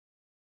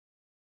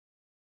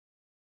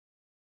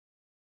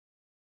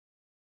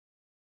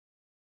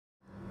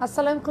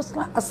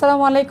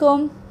আসসালামু আলাইকুম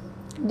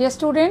dear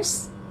students,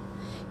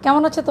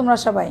 কেমন আছো তোমরা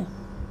সবাই?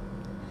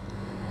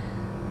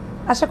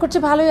 আশা করছি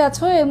ভালোই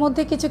আছো। এর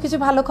মধ্যে কিছু কিছু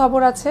ভালো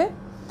খবর আছে।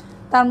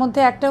 তার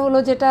মধ্যে একটা হলো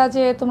যেটা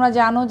যে তোমরা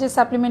জানো যে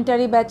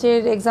সাপ্লিমেন্টারি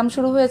ব্যাচের এক্সাম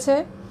শুরু হয়েছে।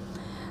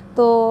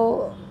 তো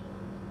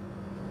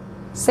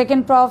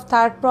সেকেন্ড প্রফ,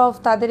 থার্ড প্রফ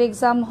তাদের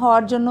এক্সাম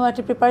হওয়ার জন্য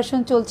একটা প্রিপারেশন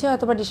চলছে,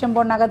 হয়তো বা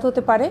ডিসেম্বর নাগাদ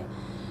হতে পারে।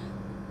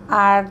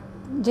 আর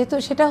যেহেতু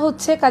সেটা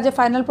হচ্ছে কাজে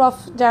ফাইনাল প্রফ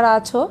যারা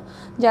আছো,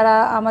 যারা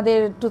আমাদের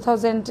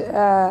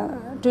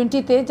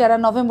 2020-তে যারা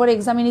নভেম্বরে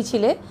এক্সামে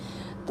নিয়েছিলে,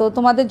 তো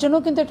তোমাদের জন্য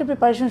কিন্তু একটা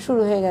প্রিপারেশন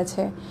শুরু হয়ে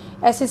গেছে।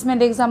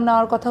 অ্যাসেসমেন্ট এক্সাম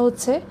নেওয়ার কথা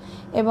হচ্ছে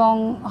এবং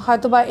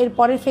হয়তোবা এর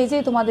পরের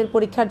ফেজেই তোমাদের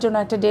পরীক্ষার জন্য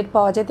একটা ডেট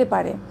পাওয়া যেতে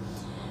পারে।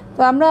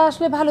 তো আমরা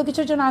আসলে ভালো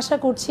কিছুর জন্য আশা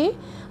করছি।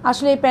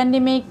 আসলে এই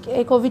প্যান্ডেমিক,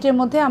 এই কোভিডের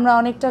মধ্যে আমরা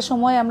অনেকটা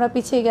সময় আমরা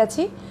পিছিয়ে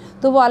গেছি,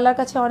 তবু আল্লাহর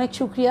কাছে অনেক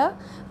শুকরিয়া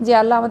যে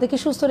আল্লাহ আমাদেরকে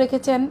সুস্থ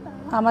রেখেছেন।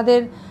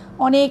 আমাদের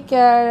অনেক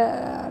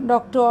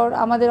ডক্টর,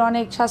 আমাদের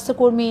অনেক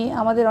স্বাস্থ্যকর্মী,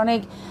 আমাদের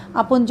অনেক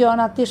আপনজন,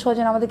 আত্মীয়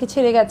স্বজন আমাদেরকে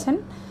ছেড়ে গেছেন।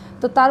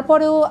 তো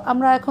তারপরেও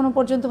আমরা এখনও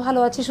পর্যন্ত ভালো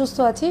আছি, সুস্থ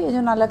আছি, এই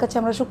জন্য আল্লাহর কাছে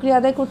আমরা শুকরিয়া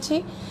আদায় করছি।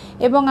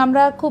 এবং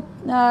আমরা খুব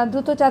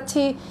দ্রুত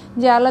চাচ্ছি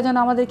যে আল্লাহ যেন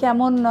আমাদেরকে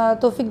এমন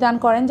তৌফিক দান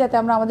করেন যাতে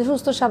আমরা আমাদের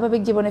সুস্থ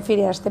স্বাভাবিক জীবনে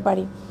ফিরে আসতে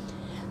পারি।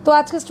 তো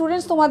আজকে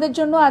স্টুডেন্টস, তোমাদের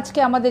জন্য আজকে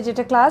আমাদের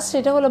যেটা ক্লাস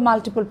সেটা হলো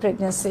মাল্টিপল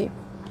প্রেগনেন্সি।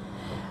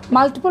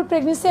 মাল্টিপল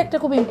প্রেগনেন্সি একটা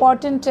খুব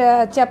ইম্পর্ট্যান্ট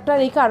চ্যাপ্টার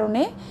এই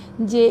কারণে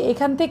যে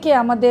এখান থেকে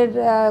আমাদের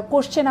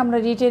কোশ্চেন আমরা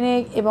রিটেনে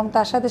এবং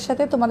তার সাথে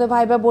সাথে তোমাদের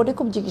ভাইবা বোর্ডে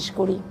খুব জিজ্ঞেস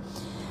করি।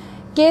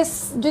 কেস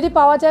যদি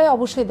পাওয়া যায়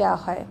অবশ্যই দেওয়া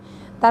হয়।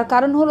 তার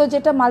কারণ হলো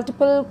যেটা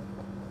মাল্টিপল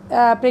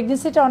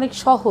প্রেগনেন্সিটা অনেক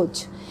সহজ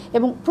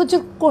এবং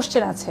প্রচুর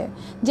কোশ্চেন আছে,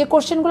 যে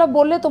কোশ্চেনগুলো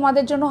বললে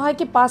তোমাদের জন্য হয়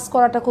কি পাস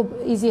করাটা খুব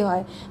ইজি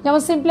হয়। যেমন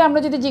সিম্পলি আমরা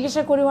যদি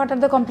জিজ্ঞাসা করি what are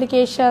the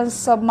complications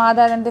of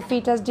mother and the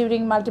foetus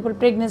during multiple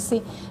pregnancy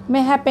May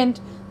happened,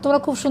 তোমরা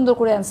খুব সুন্দর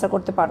করে অ্যান্সার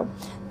করতে পারো।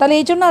 তাহলে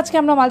এই জন্য আজকে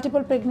আমরা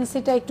মাল্টিপল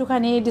প্রেগনেন্সিটা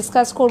একটুখানি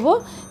ডিসকাস করব,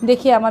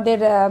 দেখি আমাদের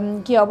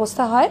কী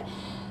অবস্থা হয়।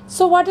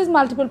 So what is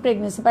multiple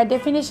pregnancy? By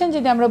definition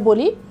যদি আমরা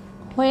বলি,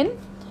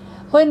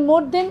 when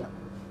more than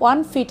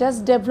one fetus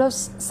develops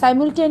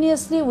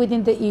simultaneously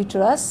within the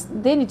uterus,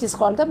 then it is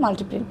called the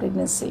multiple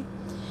pregnancy.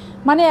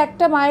 মানে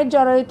একটা মায়ের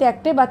জরায়ুতে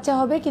একটাই বাচ্চা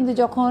হবে, কিন্তু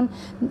যখন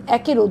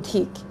একের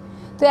অধিক,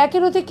 তো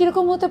একের অধিক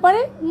কীরকম হতে পারে?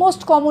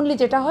 মোস্ট কমনলি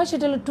যেটা হয়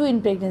সেটা হলো টুইন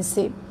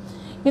প্রেগনেন্সি।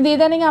 কিন্তু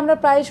ইদানিং আমরা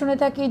প্রায় শুনে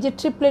থাকি যে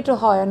ট্রিপলেটও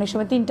হয়, অনেক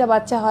সময় 3টা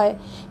বাচ্চা হয়।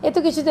 এ তো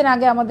কিছুদিন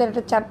আগে আমাদের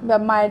একটা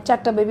মায়ের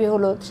 4টা বেবি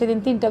হলো, সেদিন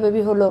 3টা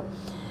বেবি হলো।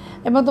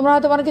 এবং তোমরা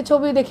হয়তো অনেকে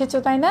ছবি দেখেছো,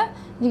 তাই না?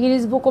 যে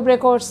গিনিস বুক অফ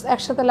রেকর্ডস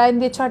একসাথে লাইন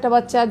দিয়ে 6টা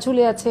বাচ্চা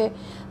ঝুলে আছে,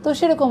 তো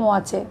সেরকমও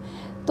আছে।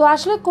 তো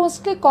আসলে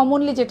মোস্টলি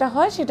কমনলি যেটা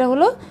হয় সেটা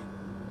হলো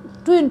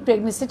টুইন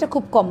প্রেগনেন্সিটা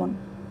খুব কমন।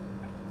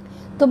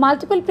 তো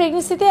মাল্টিপল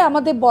প্রেগনেন্সিতে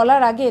আমাদের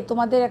বলার আগে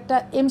তোমাদের একটা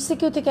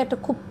এমসিকিউ থেকে একটা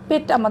খুব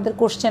পেট আমাদের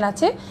কোশ্চেন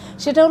আছে,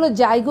 সেটা হলো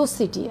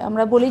জাইগোসিটি।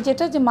 আমরা বলি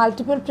যেটা যে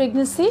multiple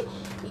pregnancy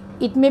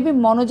it may be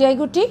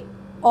monozygotic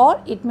or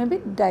it may be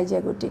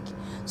dizygotic.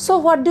 So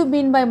what do you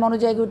mean by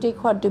monozygotic,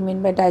 what do you mean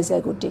by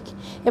dizygotic?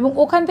 এবং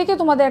ওখান থেকে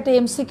তোমাদের একটা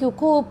এমসিকিউ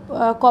খুব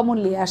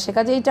কমনলি আসে,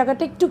 কাজে এই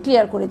টাকাটা একটু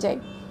ক্লিয়ার করে যাই।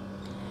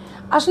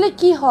 আসলে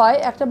কি হয়,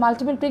 একটা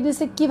মাল্টিপল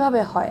প্রেগনেন্সি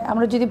কিভাবে হয়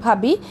আমরা যদি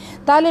ভাবি,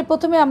 তাহলে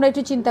প্রথমে আমরা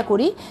একটু চিন্তা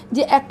করি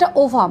যে একটা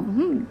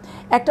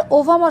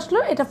ওভাম আসলো,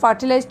 এটা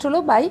ফার্টিলাইজড হলো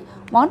বাই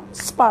ওয়ান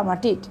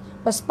স্পার্মাটিড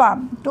বা স্পার্ম।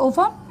 তো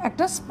ওভাম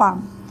একটা স্পার্ম,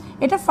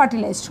 এটা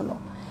ফার্টিলাইজড হলো।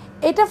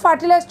 এটা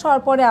ফার্টিলাইজড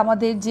হওয়ার পরে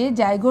আমাদের যে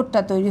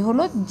জাইগোটটা তৈরি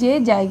হলো, যে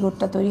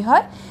জাইগোটটা তৈরি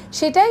হয়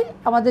সেটাই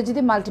আমাদের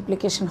যদি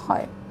মাল্টিপ্লিকেশন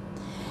হয়।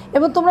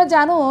 এবং তোমরা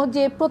জানো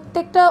যে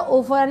প্রত্যেকটা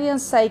ওভারিয়ান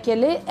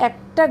সাইকেলে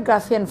একটা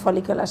গ্রাফিয়ান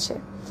ফলিকল আসে,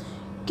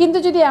 কিন্তু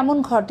যদি এমন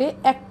ঘটে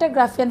একটা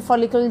গ্রাফিয়ান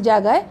ফলিকল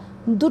জায়গায়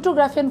 2টো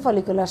গ্রাফিয়ান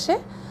ফলিকল আসে,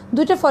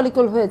 2টা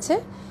ফলিকল হয়েছে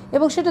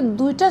এবং সেটা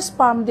 2টা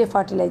স্পার্ম দিয়ে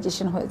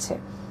ফার্টিলাইজেশন হয়েছে,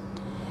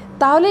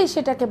 তাহলে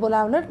সেটাকে বলা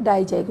হলো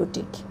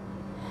ডাইজাইগোটিক।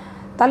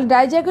 তাহলে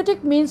ডাইজাইগোটিক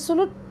মিনস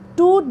হলো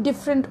 2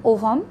 ডিফারেন্ট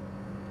ওভাম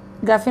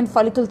গ্রাফিয়ান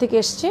ফলিকল থেকে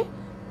এসছে,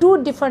 2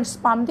 ডিফারেন্ট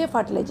স্পার্ম দিয়ে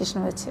ফার্টিলাইজেশন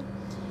হয়েছে।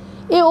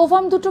 এই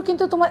ওভাম দুটো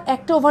কিন্তু তোমার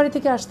একটা ওভারি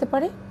থেকে আসতে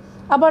পারে,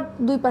 আবার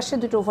দুই পাশে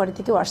 2টো ওভারি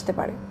থেকেও আসতে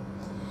পারে।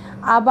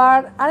 আবার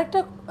আরেকটা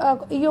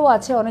ইয়েও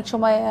আছে, অনেক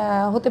সময়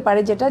হতে পারে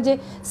যেটা যে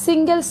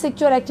সিঙ্গেল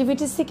সেক্সুয়াল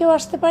অ্যাক্টিভিটিস থেকেও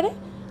আসতে পারে,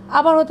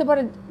 আবার হতে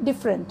পারে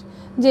ডিফারেন্ট,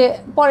 যে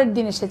পরের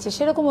দিন এসেছে,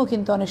 সেরকমও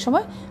কিন্তু অনেক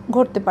সময়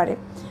ঘটতে পারে।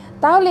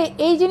 তাহলে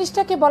এই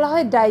জিনিসটাকে বলা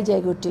হয়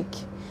ডাইজাইগোটিক,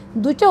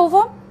 2টা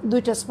ওভাম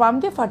 2টা স্পার্ম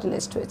দিয়ে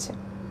ফার্টিলাইজড হয়েছে।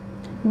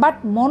 বাট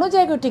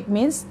মনোজাইগোটিক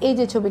মিন্স এই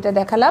যে ছবিটা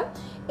দেখালাম,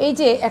 এই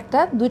যে একটা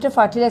 2টা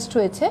ফার্টিলাইজড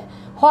হয়েছে,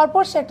 হওয়ার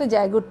পর সে একটা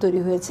জাইগোট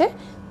তৈরি হয়েছে,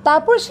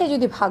 তারপর সে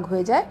যদি ভাগ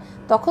হয়ে যায়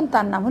তখন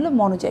তার নাম হলো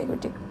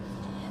মনোজাইগোটিক।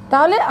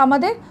 তাহলে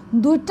আমাদের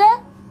 2টা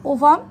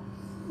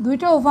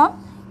ovum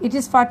it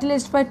is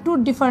fertilised by 2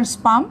 different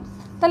sperm,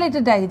 তাহলে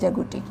এটা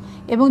ডাইজাইগোটিক।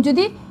 এবং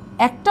যদি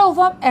একটা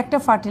ওভাম একটা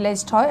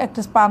ফার্টিলাইজড হয়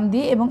একটা স্পার্ম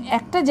দিয়ে এবং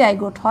একটা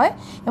জাইগোট হয়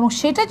এবং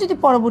সেটা যদি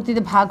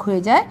পরবর্তীতে ভাগ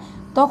হয়ে যায়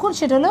তখন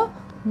সেটা হলো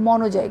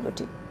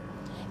মনোজাইগোটিক।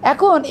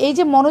 এখন এই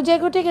যে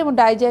মনোজাইগোটিক এবং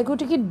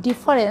ডাইজাইগোটিকের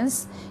ডিফারেন্স,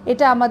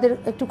 এটা আমাদের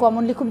একটু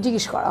কমনলি খুব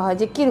জিজ্ঞেস করা হয়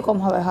যে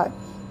কীরকমভাবে হয়।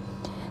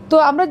 তো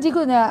আমরা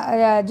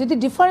যদি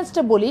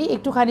ডিফারেন্সটা বলি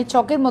একটুখানি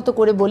চকের মতো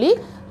করে বলি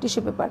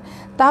টিস্যু পেপার,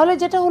 তাহলে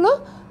যেটা হলো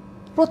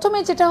প্রথমে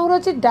যেটা হলো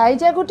যে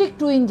ডাইজাইগোটিক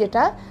টুইন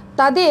যেটা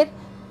তাদের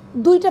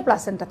দুইটা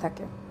প্লাসেন্টা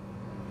থাকে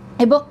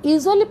এবং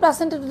ইউজুয়ালি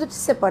প্লাসেন্টা দুটো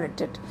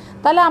সেপারেটেড।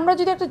 তাহলে আমরা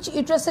যদি একটা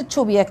ইউট্রাসের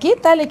ছবি আঁকি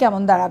তাহলে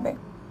কেমন দাঁড়াবে?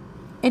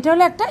 এটা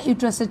হলো একটা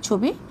ইউট্রাসের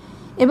ছবি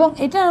এবং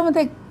এটার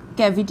আমাদের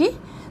ক্যাভিটি।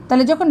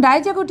 তাহলে যখন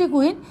ডাইজাইগোটিক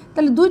টুইন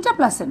তাহলে দুইটা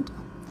প্লাসেন্টা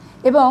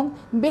এবং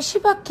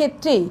বেশিরভাগ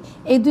ক্ষেত্রেই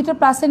এই দুইটা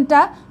প্লাসেন্টা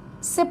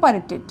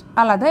সেপারেটেড,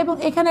 আলাদা, এবং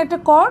এখানে একটা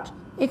কর্ড,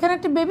 এখানে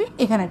একটা বেবি,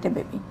 এখানে একটা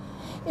বেবি।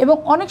 এবং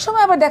অনেক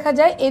সময় আবার দেখা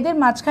যায় এদের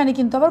মাঝখানে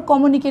কিন্তু আবার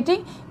কমিউনিকেটিং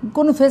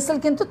কোনো ভেসেল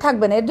কিন্তু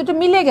থাকবে না, এর দুটো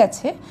মিলে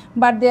গেছে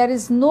but there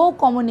is no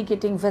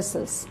communicating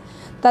vessels.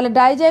 তাহলে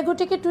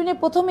ডাইজাইগোটিক টুইনে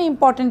প্রথমে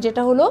ইম্পর্টেন্ট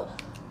যেটা হলো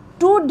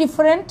টু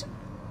ডিফারেন্ট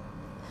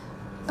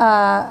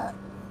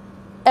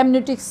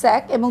অ্যামনিওটিক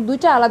স্যাক এবং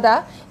দুইটা আলাদা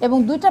এবং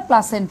দুইটা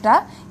প্লাসেন্টা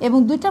এবং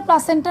দুইটা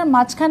প্লাসেন্টার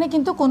মাঝখানে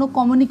কিন্তু কোনো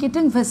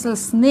কমিউনিকেটিং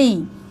ভেসেলস নেই।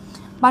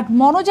 বাট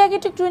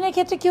মনোজাইগোটিক টুইনের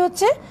ক্ষেত্রে কী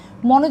হচ্ছে,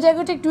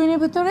 মনোজাইগোটিক টুইনের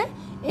ভিতরে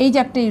এই যে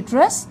একটা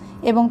ইউট্রাস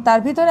এবং তার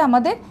ভিতরে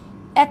আমাদের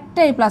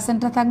একটাই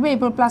প্লাসেন্টা থাকবে,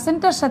 এরপর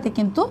প্লাসেন্টার সাথে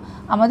কিন্তু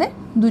আমাদের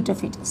দুইটা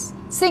ফিটাস,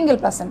 সিঙ্গেল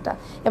প্লাসেন্টা,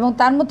 এবং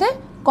তার মধ্যে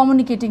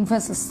কমিউনিকেটিং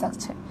ভেসেলস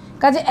থাকছে,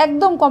 কাজে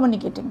একদম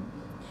কমিউনিকেটিং।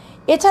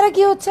 এছাড়া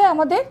কি হচ্ছে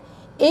আমাদের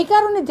এই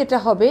কারণে যেটা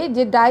হবে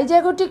যে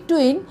ডাইজাইগোটিক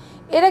টুইন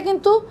এরা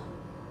কিন্তু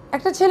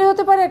একটা ছেলে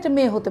হতে পারে, একটা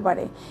মেয়ে হতে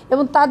পারে,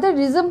 এবং তাদের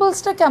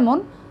রিজেম্বলসটা কেমন,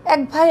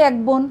 এক ভাই এক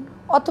বোন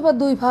অথবা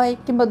দুই ভাই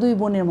কিংবা দুই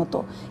বোনের মতো,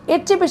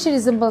 এর চেয়ে বেশি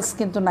রিজেম্বলস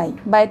কিন্তু নাই,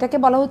 বা এটাকে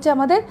বলা হচ্ছে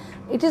আমাদের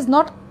it is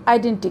not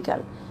identical.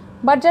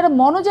 But যারা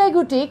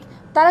মনোজাইগোটিক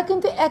তারা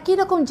কিন্তু একই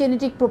রকম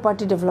জেনেটিক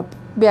প্রপার্টি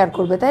বেয়ার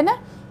করবে, তাই না?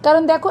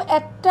 কারণ দেখো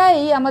একটাই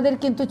আমাদের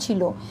কিন্তু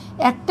ছিল,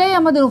 একটাই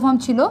আমাদের ওভাম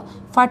ছিল,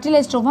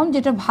 ফার্টিলাইজড ওভাম,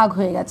 যেটা ভাগ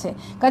হয়ে গেছে,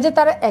 কাজে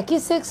তারা একই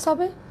সেক্স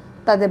হবে,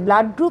 তাদের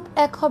ব্লাড গ্রুপ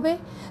এক হবে,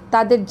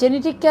 তাদের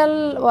জেনেটিক্যাল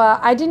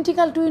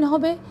আইডেন্টিক্যাল টুইন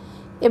হবে,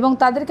 এবং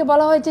তাদেরকে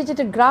বলা হয় যে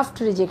যেটা গ্রাফট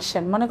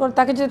রিজেকশন, মনে করো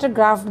তাকে যেটা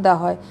গ্রাফট দেওয়া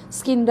হয়,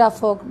 স্কিন গ্রাফট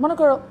হোক, মনে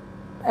করো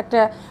একটা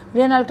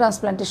রেনাল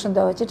ট্রান্সপ্লান্টেশন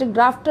দেওয়া হয়েছে, এটা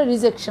গ্রাফটটা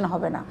রিজেকশন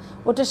হবে না,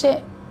 ওটা সে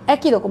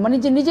একই রকম মানে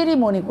যে নিজেরই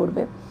মনে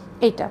করবে।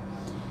 এইটা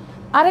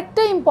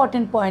আরেকটা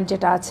ইম্পর্টেন্ট পয়েন্ট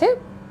যেটা আছে,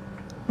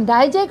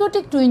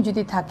 ডাইজাইগোটিক টুইন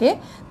যদি থাকে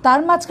তার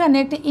মাঝখানে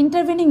একটা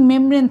ইন্টারভেনিং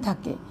মেমব্রেন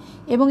থাকে,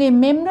 এবং এই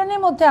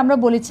মেমব্রেনের মধ্যে আমরা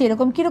বলেছি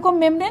এরকম কীরকম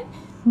মেমব্রেন,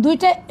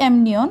 দুইটা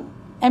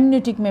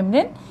অ্যামনিওটিক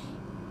মেমব্রেন,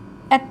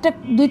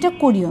 দুইটা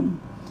কোরিয়ন,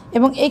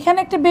 এবং এখানে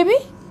একটা বেবি,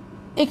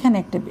 এখানে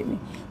একটা বেবি।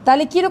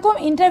 তাহলে কীরকম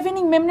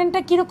ইন্টারভেনিং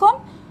মেমব্রেনটা কীরকম,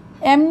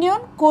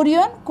 amnion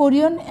Korean,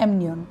 Korean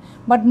amnion.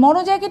 But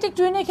monozygotic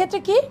টুইনের ক্ষেত্রে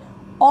কি,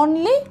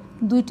 অনলি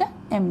দুইটা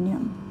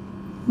অ্যামনিয়ন,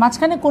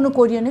 মাঝখানে কোনো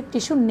কোরিয়নিক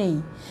টিস্যু নেই।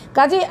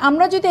 কাজেই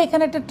আমরা যদি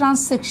এখানে একটা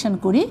ট্রান্সসেকশন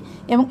করি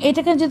এবং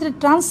এটাকে যদি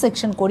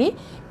ট্রান্সসেকশন করি,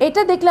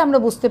 এটা দেখলে আমরা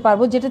বুঝতে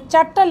পারবো যেটা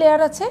চারটা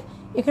লেয়ার আছে,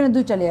 এখানে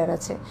দুইটা লেয়ার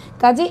আছে,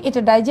 কাজেই এটা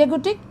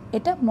ডাইজাইগোটিক,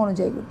 এটা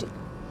মনোজাইগোটিক।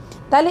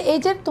 তাহলে এই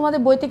যে তোমাদের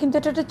বইতে কিন্তু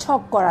এটা একটা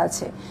ছক করা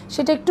আছে,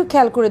 সেটা একটু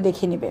খেয়াল করে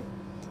দেখে নিবে।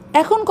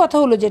 এখন কথা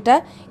হলো যেটা,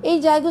 এই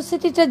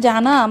জাইগোসিটিটা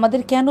জানা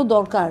আমাদের কেন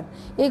দরকার,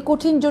 এই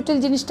কঠিন জটিল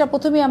জিনিসটা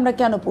প্রথমেই আমরা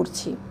কেন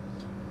পড়ছি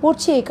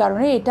এই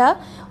কারণে এটা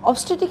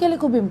অবস্টেটিক্যালি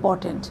খুব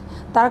ইম্পর্ট্যান্ট।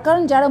 তার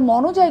কারণ যারা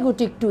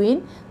মনোজাইগোটিক টুইন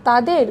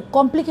তাদের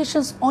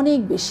কমপ্লিকেশনস অনেক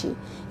বেশি,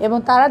 এবং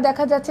তারা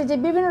দেখা যাচ্ছে যে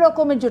বিভিন্ন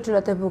রকমের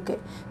জটিলতায় ভুগে,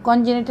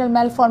 কনজেনিটাল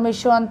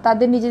ম্যালফরমেশন,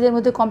 তাদের নিজেদের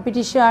মধ্যে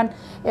কম্পিটিশন,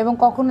 এবং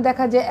কখনো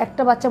দেখা যায়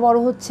একটা বাচ্চা বড়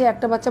হচ্ছে,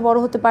 একটা বাচ্চা বড়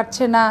হতে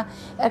পারছে না,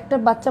 একটা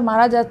বাচ্চা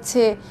মারা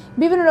যাচ্ছে,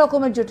 বিভিন্ন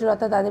রকমের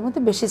জটিলতা তাদের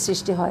মধ্যে বেশি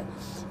সৃষ্টি হয়।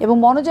 এবং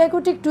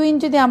মনোজাইগোটিক টুইন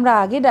যদি আমরা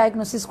আগে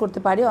ডায়াগনোসিস করতে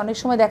পারি, অনেক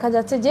সময় দেখা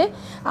যাচ্ছে যে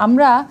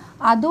আমরা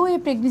আদৌ এই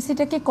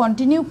প্রেগনেন্সিটাকে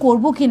কন্টিনিউ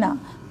করব কি না,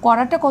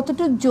 করাটা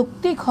কতটুকু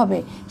যৌক্তিক হবে,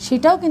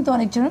 সেটাও কিন্তু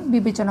অনেকজনের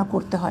বিবেচনা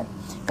করতে হয়।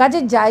 কাজে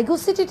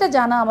জাইগোসিটিটা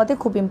জানা আমাদের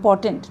খুব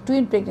ইম্পর্টেন্ট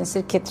টুইন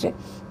প্রেগনেন্সির ক্ষেত্রে।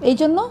 এই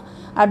জন্য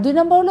আর 2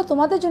 নম্বর হলো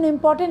তোমাদের জন্য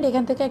ইম্পর্টেন্ট,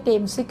 এখান থেকে একটা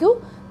এমসিকিউ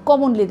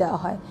কমনলি দেওয়া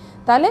হয়।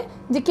 তাহলে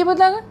যে কী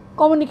বলতে হবে,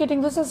 কমিউনিকেটিং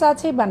ভেসেলস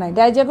আছেই বা নাই,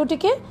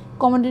 ডাইজাইগোটিকে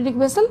কমিউনিকেটিং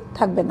ভেসেল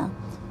থাকবে না,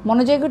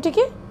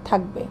 মনোজাইগোটিকে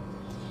থাকবে।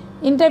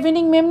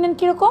 ইন্টারভেনিং মেমব্রেন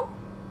কীরকম,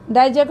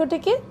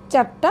 ডাইজাইগোটিকে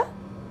 4টা,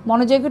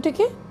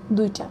 মনোজাইগোটিকে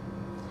 2টা।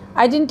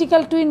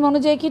 Identical twin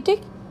monozygotic,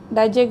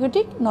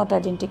 dizygotic not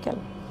identical.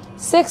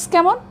 Sex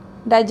কেমন,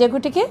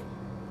 ডাইজাইগোটিকে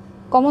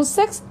কমন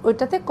সেক্স,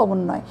 ওইটাতে কমন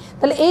নয়।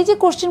 তাহলে এই যে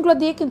কোশ্চেনগুলো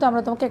দিয়ে কিন্তু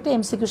আমরা তোমাকে একটা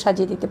এমসিকিউ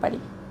সাজিয়ে দিতে পারি।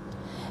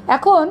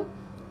 এখন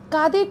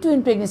কাদের টুইন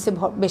প্রেগনেন্সি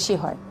বেশি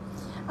হয়,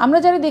 আমরা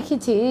যারা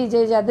দেখেছি যে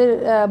যাদের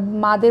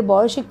মাদের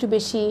বয়স একটু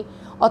বেশি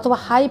অথবা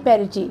হাই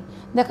প্যারিটি,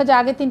 দেখা যায়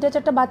আগে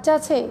 3-4টা বাচ্চা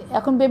আছে,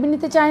 এখন বেবি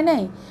নিতে চায়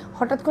নাই,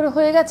 হঠাৎ করে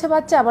হয়ে গেছে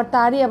বাচ্চা, আবার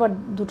তারই আবার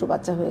 2টো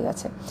বাচ্চা হয়ে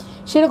গেছে,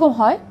 সেরকম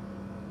হয়।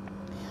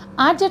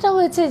 আর যেটা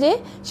হয়েছে যে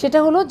সেটা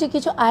হলো যে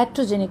কিছু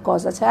আয়াট্রোজেনিক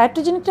কজ আছে।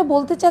 আয়াট্রোজেনিকটা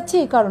বলতে চাচ্ছি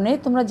এই কারণে,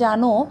 তোমরা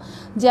জানো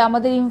যে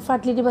আমাদের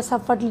ইনফার্টিলিটি বা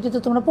সাবফার্টিলিটি তো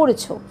তোমরা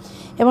পড়েছো,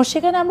 এবং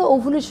সেখানে আমরা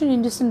ওভুলেশন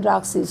ইন্ডিউসিং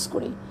ড্রাগস ইউজ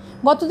করি।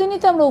 গতদিনই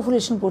তো আমরা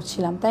ওভুলেশন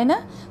পড়ছিলাম, তাই না,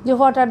 যে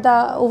হোয়াট আর দ্য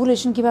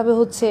ওভুলেশন কীভাবে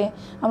হচ্ছে,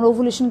 আমরা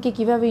ওভুলেশনকে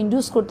কীভাবে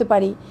ইন্ডিউস করতে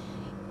পারি।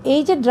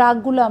 এই যে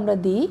ড্রাগগুলো আমরা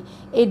দিই,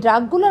 এই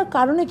ড্রাগগুলোর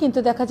কারণে কিন্তু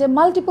দেখা যায়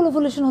মাল্টিপল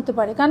ওভুলেশন হতে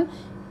পারে, কারণ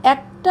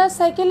একটা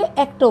সাইকেলে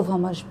একটা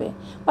ওভাম আসবে,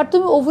 বাট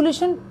তুমি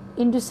ওভুলেশন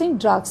ইন্ডিউসিং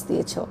ড্রাগস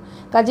দিয়েছো,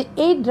 কাজে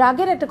এই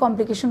ড্রাগের একটা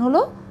কমপ্লিকেশন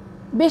হলো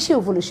বেশি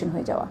ওভুলেশন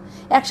হয়ে যাওয়া।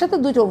 একসাথে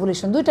দুটো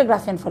ওভুলেশন, 2টা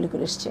গ্রাফিয়ান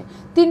ফলিকল এসছে,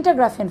 3টা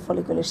গ্রাফিয়ান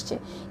ফলিকল এসছে।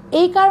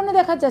 এই কারণে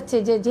দেখা যাচ্ছে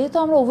যে যেহেতু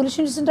আমরা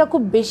ওভুলেশন ডিউরেশনটা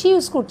খুব বেশি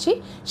ইউজ করছি,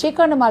 সেই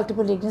কারণে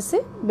মাল্টিপল প্রেগন্যান্সি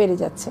বেড়ে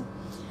যাচ্ছে।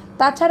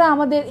 তাছাড়া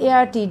আমাদের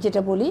এআরটি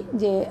যেটা বলি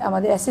যে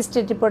আমাদের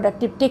অ্যাসিস্টেড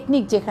রিপ্রোডাক্টিভ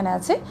টেকনিক যেখানে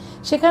আছে,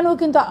 সেখানেও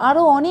কিন্তু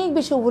আরও অনেক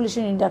বেশি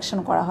ওভুলেশন ইন্ডাকশন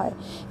করা হয়,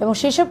 এবং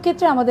সেসব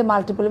ক্ষেত্রে আমাদের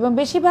মাল্টিপল, এবং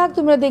বেশিরভাগ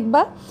তোমরা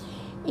দেখবা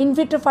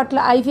ইনভিট্রো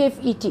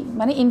IVF-ET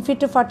মানে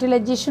in vitro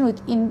fertilisation with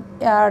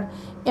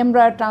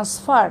embryo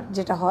transfer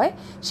যেটা হয়,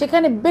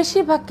 সেখানে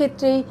বেশিরভাগ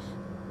ক্ষেত্রেই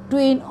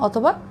টুইন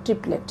অথবা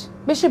ট্রিপলেট,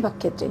 বেশিরভাগ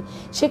ক্ষেত্রেই।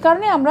 সে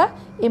কারণে আমরা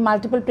এই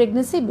মাল্টিপল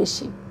প্রেগনেন্সি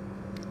বেশি।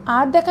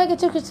 আর দেখা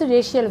গেছে কিছু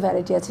রেশিয়াল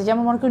ভ্যারাইটি আছে,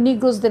 যেমন মনে করি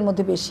নিগ্রোসদের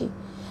মধ্যে বেশি।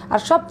 আর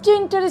সবচেয়ে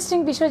ইন্টারেস্টিং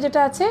বিষয় যেটা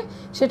আছে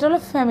সেটা হলো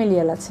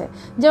ফ্যামিলিয়াল আছে,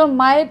 যেমন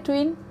মায়ের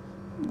টুইন,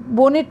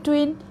 বোনের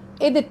টুইন,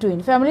 এদের টুইন,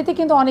 ফ্যামিলিতে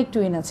কিন্তু অনেক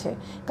টুইন আছে,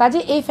 কাজে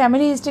এই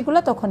ফ্যামিলি হিস্ট্রিগুলো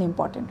তখন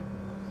ইম্পর্টেন্ট।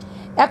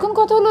 এখন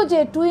কথা হলো যে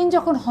টুইন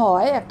যখন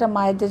হয়, একটা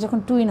মায়েদের যখন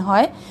টুইন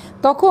হয়,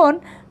 তখন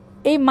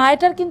এই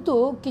মায়েটার কিন্তু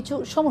কিছু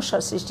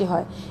সমস্যার সৃষ্টি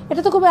হয়।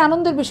 এটা তো খুবই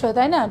আনন্দের বিষয়,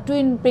 তাই না?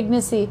 টুইন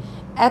প্রেগনেন্সি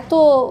এত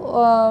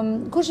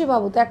খুশি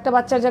ভাবো তো, একটা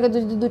বাচ্চার জায়গায়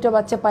যদি 2টা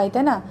বাচ্চা পাই,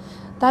 তাই না?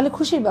 তাহলে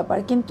খুশির ব্যাপার,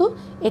 কিন্তু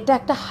এটা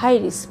একটা হাই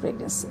রিস্ক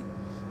প্রেগনেন্সি।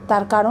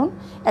 তার কারণ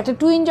একটা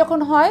টুইন যখন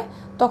হয়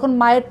তখন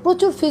মায়ের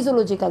প্রচুর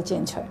ফিজিওলজিক্যাল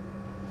চেঞ্জ হয়।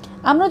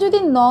 আমরা যদি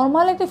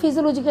নর্মাল একটা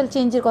ফিজিওলজিক্যাল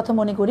চেঞ্জের কথা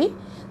মনে করি,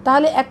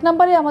 তাহলে 1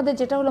 নম্বরে আমাদের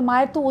যেটা হলো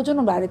মায়ের তো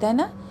ওজনও বাড়ে, তাই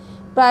না?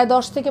 প্রায়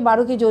 10 থেকে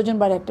 12 কেজি ওজন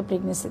বাড়ে একটা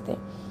প্রেগনেন্সিতে।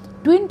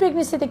 টুইন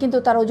প্রেগনেন্সিতে কিন্তু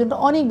তার ওজনটা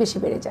অনেক বেশি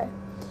বেড়ে যায়।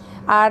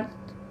 আর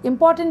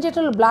ইম্পর্টেন্ট যেটা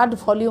হলো ব্লাড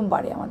ভলিউম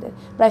বাড়ে, আমাদের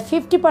প্রায়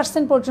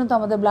 50% পর্যন্ত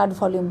আমাদের ব্লাড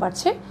ভলিউম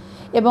বাড়ছে,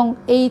 এবং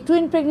এই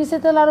টুইন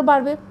প্রেগনেন্সিতে আরও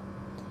বাড়বে।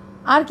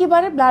 আর কি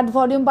বাড়ে? ব্লাড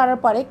ভলিউম বাড়ার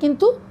পরে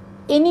কিন্তু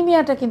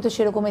এনিমিয়াটা কিন্তু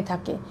সেরকমই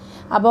থাকে,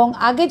 এবং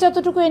আগে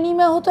যতটুকু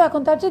এনিমিয়া হতো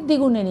এখন তার চেয়ে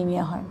দ্বিগুণ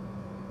এনিমিয়া হয়।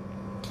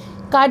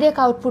 কার্ডিয়াক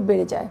আউটপুট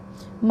বেড়ে যায়,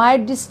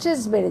 মায়ের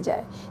ডিস্ট্রেস বেড়ে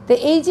যায়। তো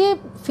এই যে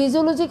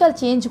ফিজিওলজিক্যাল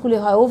চেঞ্জগুলি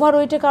হয়,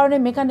 ওভারওয়েটের কারণে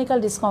মেকানিক্যাল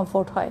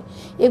ডিসকমফোর্ট হয়,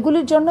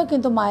 এগুলির জন্য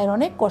কিন্তু মায়ের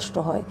অনেক কষ্ট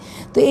হয়।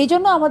 তো এই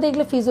জন্য আমাদের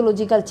এগুলো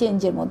ফিজিওলজিক্যাল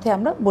চেঞ্জের মধ্যে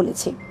আমরা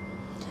বলেছি।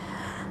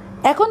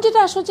 এখন যেটা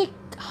আসলে যে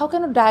হাউ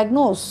ক্যান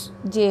ডায়াগনোজ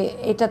যে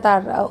এটা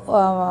তার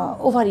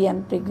ওভারিয়ান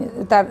প্রেগনেন্সি,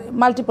 তার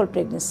মাল্টিপল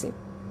প্রেগনেন্সি।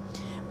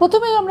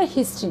 প্রথমে আমরা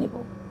হিস্ট্রি নেব।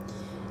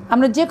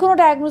 আমরা যে কোনো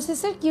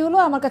ডায়াগনোসিসের কী হলো,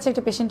 আমার কাছে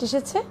একটা পেশেন্ট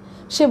এসেছে,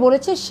 সে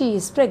বলেছে she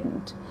is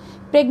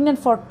pregnant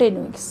for 10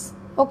 weeks.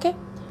 Okay,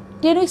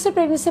 10 উইক্সের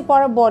pregnancy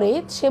পড়ার পরে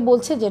সে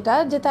বলছে যেটা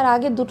যে তার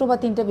আগে 2টো বা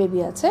 3টে বেবি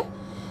আছে,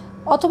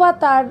 অথবা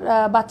তার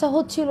বাচ্চা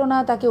হচ্ছিল না,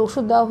 তাকে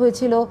ওষুধ দেওয়া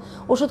হয়েছিল,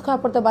 ওষুধ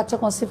খাওয়ার পর তার বাচ্চা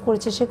কনসিভ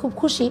করেছে, সে খুব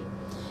খুশি,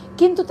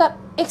 কিন্তু তার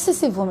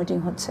এক্সেসিভ ভমিটিং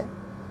হচ্ছে।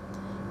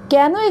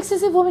 কেন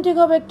এক্সেসিভ ভমিটিং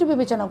হবে একটু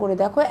বিবেচনা করে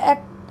দেখো।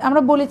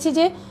 আমরা বলেছি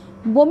যে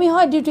বমি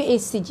হয় ডিউ টু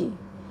HCG।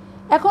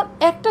 এখন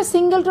একটা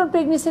সিঙ্গেলটন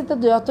প্রেগনেন্সিতে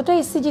যতটা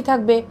HCG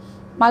থাকবে,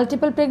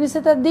 মাল্টিপল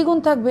প্রেগনেন্সিতে তার দ্বিগুণ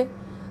থাকবে,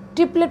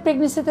 ট্রিপলেট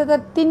প্রেগনেন্সিতে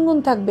তার 3 গুণ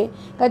থাকবে।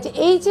 কাজে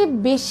এই যে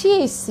বেশি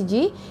HCG,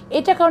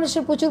 এটা কারণে সে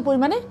প্রচুর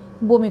পরিমাণে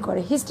বমি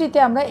করে। হিস্ট্রিতে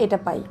আমরা এটা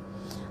পাই।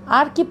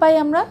 আর কি পাই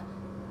আমরা?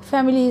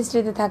 ফ্যামিলি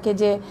হিস্ট্রিতে থাকে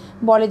যে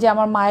বলে যে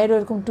আমার মায়েরও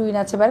এরকম টুইন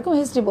আছে, বা এরকম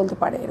হিস্ট্রি বলতে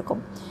পারে এরকম।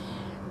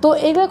 তো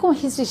এইরকম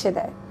হিস্ট্রি সে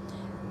দেয়।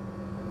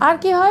 আর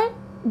কি হয়,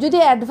 যদি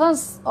অ্যাডভান্স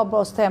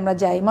অবস্থায় আমরা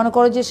যাই, মনে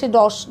করো যে সে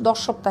 10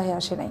 সপ্তাহে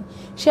আসে নাই,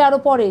 সে আরও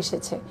পরে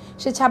এসেছে,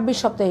 সে 26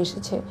 সপ্তাহে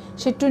এসেছে,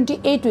 সে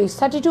 28 উইক্স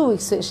 32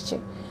 উইক্সে এসছে,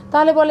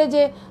 তাহলে বলে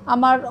যে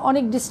আমার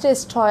অনেক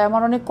ডিস্ট্রেসড হয়,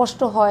 আমার অনেক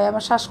কষ্ট হয়,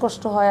 আমার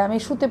শ্বাসকষ্ট হয়, আমি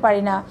শুতে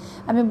পারি না,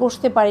 আমি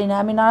বসতে পারি না,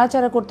 আমি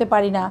নাড়াচাড়া করতে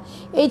পারি না,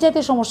 এই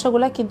জাতীয়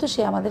সমস্যাগুলো কিন্তু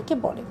সে আমাদেরকে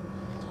বলে।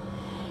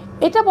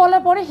 এটা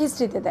বলার পরে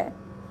হিস্ট্রিতে দেয়।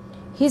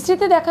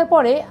 হিস্ট্রিতে দেখার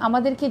পরে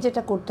আমাদেরকে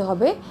যেটা করতে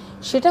হবে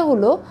সেটা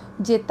হলো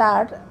যে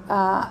তার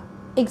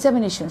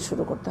এক্সামিনেশন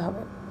শুরু করতে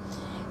হবে।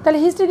 তাহলে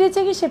হিস্ট্রি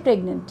দিয়েছে কি সে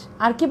প্রেগনেন্ট,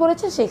 আর কি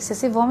বলেছে সে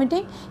এক্সেসিভ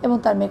ভমিটিং এবং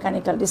তার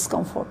মেকানিক্যাল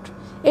ডিসকমফোর্ট,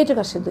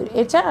 এইটুকু সে দূর,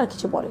 এছাড়া আর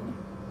কিছু বলেনি।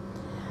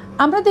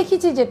 আমরা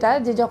দেখেছি যেটা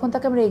যে যখন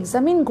তাকে আমরা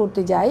এক্সামিন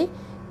করতে যাই,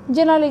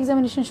 জেনারেল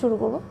এক্সামিনেশন শুরু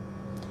করব।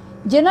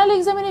 জেনারেল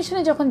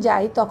এক্সামিনেশনে যখন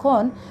যাই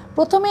তখন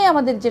প্রথমেই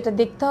আমাদের যেটা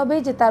দেখতে হবে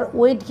যে তার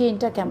ওয়েট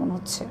গেইনটা কেমন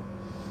হচ্ছে।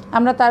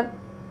 আমরা তার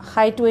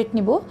হাইট ওয়েট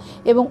নিব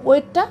এবং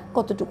ওয়েটটা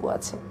কতটুকু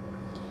আছে।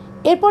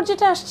 এরপর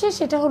যেটা আসছে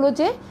সেটা হলো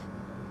যে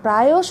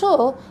প্রায়শ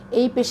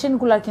এই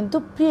পেশেন্টগুলার কিন্তু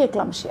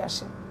প্রি-এক্লাম্পসিয়া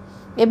আসে,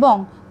 এবং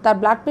তার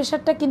ব্লাড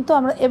প্রেশারটা কিন্তু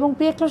আমরা, এবং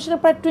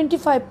প্রি-এক্লাম্পসিয়া প্রায়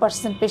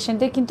 25%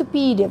 পেশেন্টের কিন্তু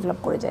পিই ডেভেলপ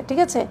করে যায়, ঠিক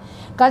আছে?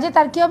 কাজে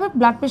তার কী হবে,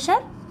 ব্লাড প্রেশার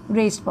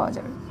রেজড পাওয়া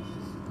যাবে।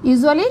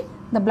 Usually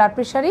the blood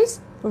pressure is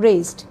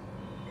raised.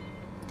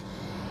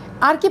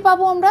 আর কি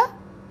পাবো আমরা?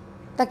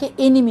 তাকে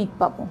এনিমিক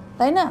পাবো,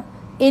 তাই না?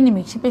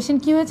 এনিমিক, সে পেশেন্ট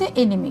কী হয়েছে?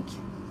 এনিমিক।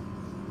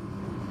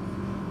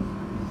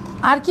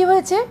 আর কি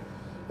হয়েছে?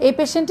 এই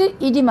পেশেন্টের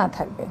ইডিমা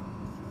থাকবে।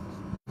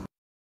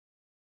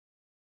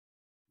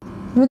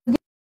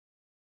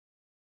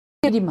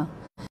 ইডিমা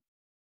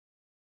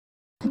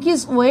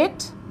হিজ ওয়েট,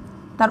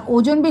 তার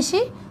ওজন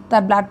বেশি,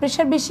 তার ব্লাড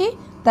প্রেশার বেশি,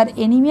 তার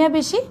এনিমিয়া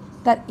বেশি,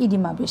 তার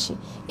ইডিমা বেশি।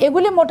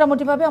 এগুলি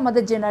মোটামুটিভাবে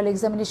আমাদের জেনারেল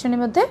এক্সামিনেশনের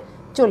মধ্যে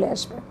চলে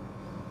আসবে।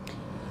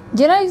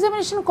 জেনারেল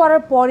এক্সামিনেশন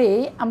করার পরে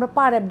আমরা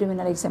পার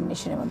অ্যাবডোমিনাল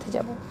এক্সামিনেশনের মধ্যে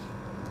যাব।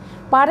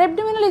 পার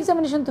অ্যাবডোমিনাল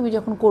এক্সামিনেশন তুমি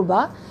যখন করবা,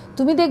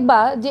 তুমি দেখবা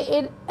যে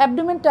এর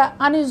অ্যাবডোমেনটা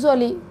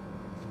আনইউজুয়ালি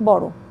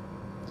বড়,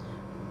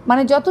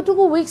 মানে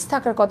যতটুকু উইকস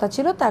থাকার কথা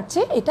ছিল তার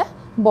চেয়ে এটা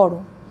বড়।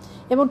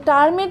 এবং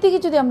টার্মের দিকে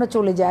যদি আমরা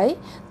চলে যাই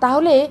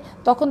তাহলে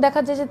তখন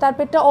দেখা যায় যে তার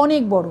পেটটা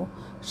অনেক বড়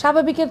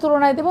স্বাভাবিকের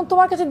তুলনায়, এবং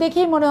তোমার কাছে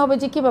দেখেই মনে হবে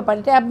যে কী ব্যাপার,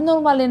 এটা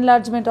abnormal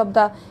enlargement of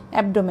the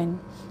abdomen,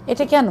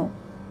 এটা কেন?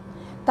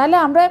 তাহলে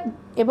আমরা,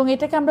 এবং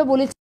এটাকে আমরা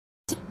বলেছি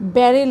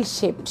ব্যারেল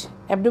শেপড।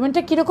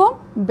 অ্যাবডোমেনটা কীরকম?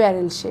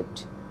 Barrel shaped.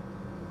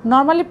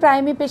 নর্মালি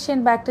প্রাইমি পেশেন্ট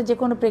বা একটা যে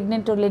কোনো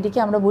প্রেগনেন্ট লেডিকে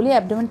আমরা বলি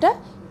অ্যাবডোমেনটা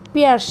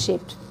পেয়ার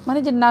শেপড, মানে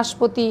যে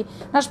নাশপাতি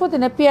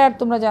না, পেয়ার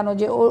তোমরা জানো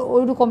যে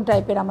ওই রকম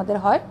টাইপের আমাদের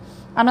হয়,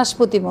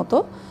 নাশপাতির মতো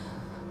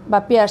বা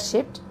পেয়ার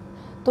শেপড,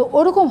 তো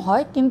ওরকম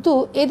হয়, কিন্তু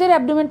এদের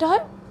অ্যাবডোমেনটা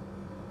হয়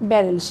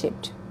ব্যারেল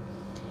শেপড।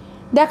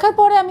 দেখার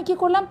পরে আমি কি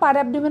করলাম, পার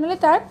অ্যাবডোমিনালে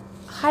তার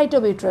হাইট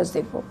অফ ইউট্রাস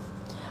দেখব।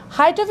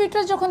 হাইট অফ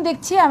ইউট্রাস যখন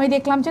দেখছি আমি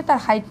দেখলাম যে তার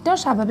হাইটটাও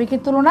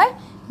স্বাভাবিকের তুলনায়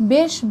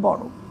বেশ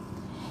বড়,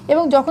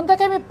 এবং যখন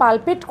তাকে আমি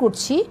পালপেট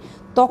করছি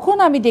তখন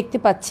আমি দেখতে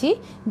পাচ্ছি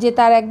যে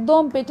তার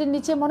একদম পেটের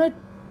নিচে মনে হয়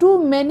টু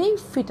মেনি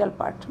ফিটাল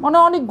পার্ট, মানে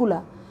অনেকগুলা।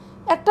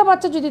 একটা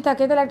বাচ্চা যদি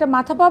থাকে তাহলে একটা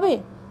মাথা পাবে,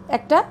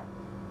 একটা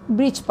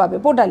ব্রিজ পাবে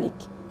পোডালিক,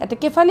 একটা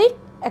কেফালিক,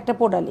 একটা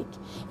পোডালিক,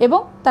 এবং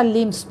তার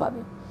লিম্স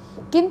পাবে।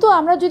 কিন্তু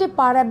আমরা যদি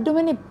পার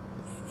অ্যাবডোমেনে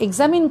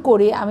এক্সামিন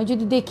করে আমি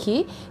যদি দেখি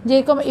যে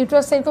এরকম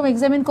ইউট্রাস এরকম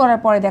এক্সামিন করার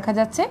পরে দেখা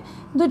যাচ্ছে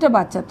দুইটা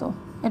বাচ্চা, তো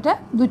এটা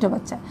দুইটা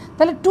বাচ্চা,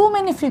 তাহলে টু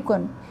মেনি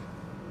ফ্রিকোয়েন্ট,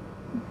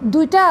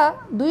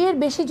 দুইয়ের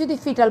বেশি যদি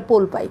ফিটাল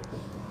পোল পাই,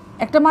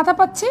 একটা মাথা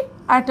পাচ্ছি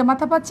আর একটা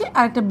মাথা পাচ্ছি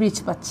আর একটা ব্রিজ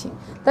পাচ্ছি,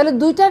 তাহলে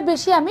দুইটার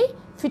বেশি আমি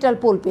ফিটাল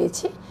পোল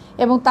পেয়েছি,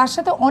 এবং তার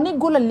সাথে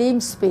অনেকগুলো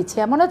লিম্স পেয়েছি,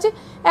 এমন হচ্ছে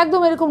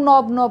একদম এরকম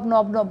নব নব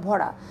নব নব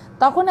ভরা,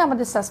 তখনই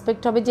আমাদের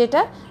সাসপেক্ট হবে যে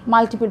এটা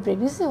মাল্টিপল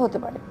প্রেগনেন্সি হতে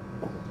পারে।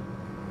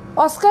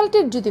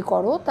 অস্কালটেট যদি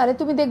করো তাহলে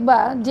তুমি দেখবা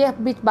যে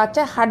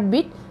বাচ্চার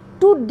হার্টবিট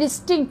টু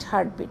ডিস্টিংক্ট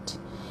হার্টবিট,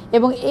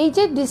 এবং এই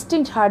যে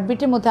ডিস্টিংক্ট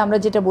হার্টবিটের মধ্যে আমরা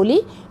যেটা বলি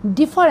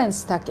ডিফারেন্স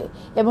থাকে,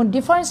 এবং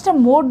ডিফারেন্সটা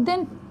মোর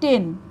দেন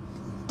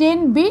 10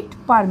 বিট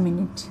পার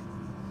মিনিট।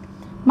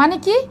 মানে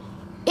কি,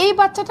 এই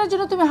বাচ্চাটার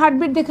জন্য তুমি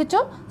হার্টবিট দেখেছো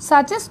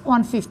সাচেস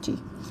 150,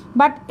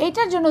 বাট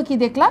এইটার জন্য কি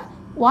দেখলা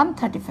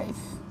 135।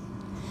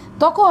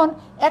 তখন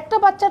একটা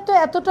বাচ্চার তো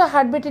এতটা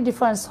হার্টবিটের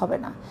ডিফারেন্স হবে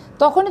না,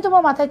 তখনই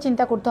তোমার মাথায়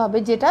চিন্তা করতে হবে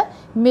যেটা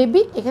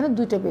মেবি এখানে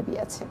দুইটা বেবি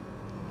আছে।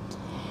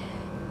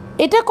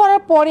 এটা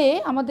করার পরে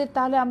আমাদের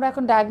তাহলে আমরা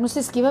এখন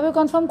ডায়াগনোসিস কীভাবে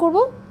কনফার্ম করব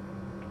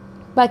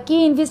বা কী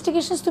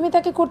ইনভেস্টিগেশনস তুমি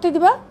তাকে করতে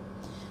দিবা?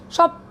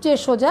 সবচেয়ে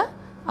সোজা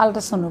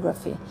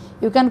ultrasonography.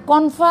 You can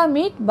confirm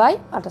it by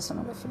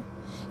ultrasonography,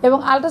 এবং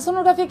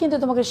আলট্রাসোনোগ্রাফি কিন্তু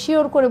তোমাকে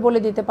শিওর করে বলে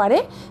দিতে পারে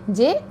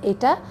যে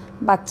এটা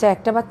বাচ্চা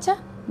একটা বাচ্চা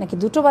নাকি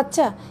দুটো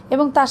বাচ্চা,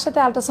 এবং তার সাথে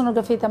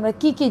আলট্রাসোনোগ্রাফিতে আমরা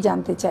কী কী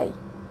জানতে চাই।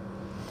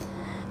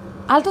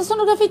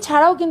 আলট্রাসোনোগ্রাফি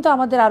ছাড়াও কিন্তু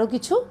আমাদের আরও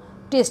কিছু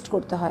টেস্ট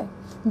করতে হয়,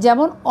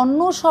 যেমন অন্য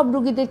সব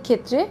রোগীদের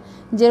ক্ষেত্রে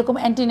যেরকম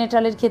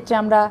অ্যান্টিনেটালের ক্ষেত্রে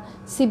আমরা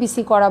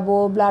সিবিসি করাবো,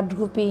 ব্লাড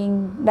গ্রুপিং,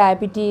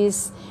 ডায়াবেটিস,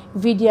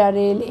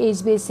 ভিডিআরএল,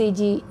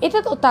 এইচবিএসএজি, এটা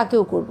তো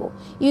তাকেও করব,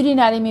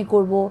 ইউরিনারিমি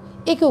করব,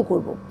 একেও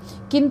করব,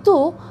 কিন্তু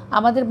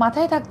আমাদের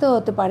মাথায় থাকতে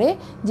হতে পারে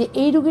যে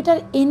এই রোগীটার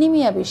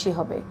এনিমিয়া বেশি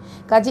হবে,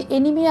 কাজে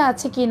এনিমিয়া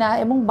আছে কি না,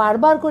 এবং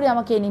বারবার করে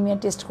আমাকে এনিমিয়া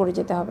টেস্ট করে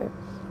যেতে হবে,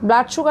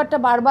 ব্লাড সুগারটা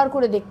বারবার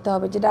করে দেখতে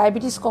হবে যে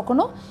ডায়াবেটিস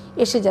কখনো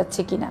এসে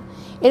যাচ্ছে কি না,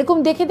 এরকম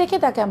দেখে দেখে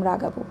তাকে আমরা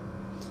আগাবো।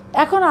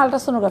 এখন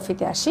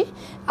আলট্রাসোনোগ্রাফিতে আসি।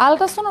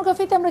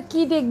 আলট্রাসোনোগ্রাফিতে আমরা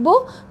কি দেখব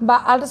বা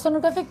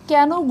আলট্রাসোনোগ্রাফি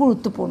কেন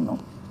গুরুত্বপূর্ণ?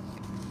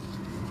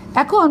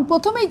 এখন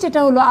প্রথমেই যেটা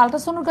হলো,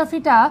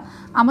 আলট্রাসোনোগ্রাফিটা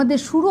আমাদের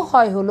শুরু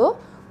হয় হলো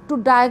two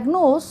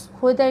diagnose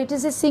whether it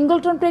is a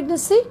সিঙ্গলটন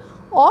pregnancy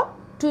or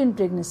twin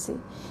pregnancy,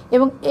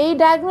 এবং এই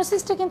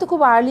ডায়াগনোসিসটা কিন্তু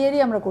খুব আর্লিয়ারই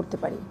আমরা করতে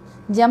পারি,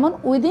 যেমন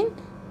উইদিন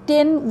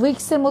 10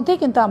 উইকসের মধ্যেই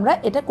কিন্তু আমরা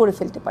এটা করে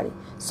ফেলতে পারি।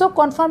 So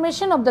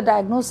confirmation of the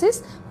diagnosis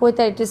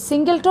whether it is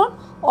সিঙ্গলটন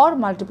or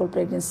multiple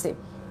pregnancy.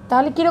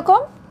 তাহলে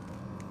কীরকম,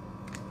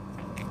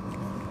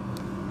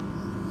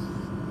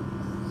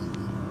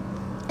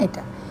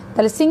 এটা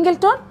তাহলে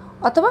সিঙ্গেলটন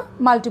অথবা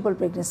মাল্টিপল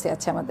প্রেগনেন্সি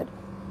আছে আমাদের।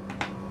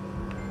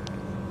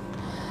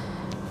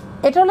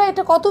 এটা হলো,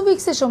 এটা কত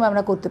উইক্সের সময়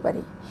আমরা করতে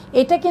পারি?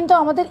 এটা কিন্তু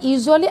আমাদের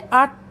ইউজুয়ালি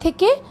 8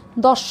 থেকে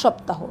 10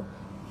 সপ্তাহ,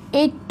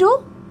 8 to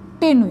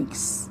 10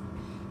 উইক্স,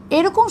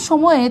 এরকম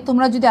সময়ে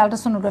তোমরা যদি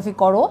আলট্রাসোনোগ্রাফি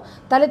করো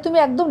তাহলে তুমি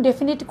একদম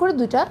ডেফিনেট করে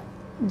দুইটা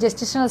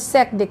জেস্টেশনাল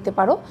স্যাক দেখতে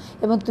পারো,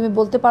 এবং তুমি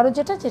বলতে পারো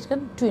যেটা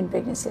টুইন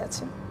প্রেগনেন্সি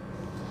আছে।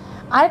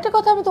 আরেকটা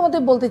কথা আমি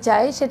তোমাদের বলতে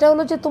চাই, সেটা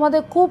হলো যে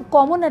তোমাদের খুব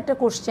কমন একটা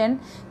কোশ্চেন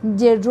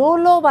যে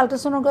role of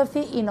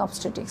ultrasonography in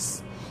obstetrics,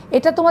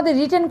 এটা তোমাদের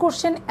রিটেন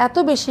কোশ্চেন এত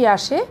বেশি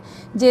আসে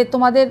যে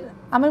তোমাদের,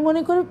 আমি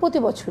মনে করি প্রতি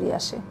বছরই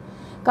আসে,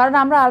 কারণ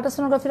আমরা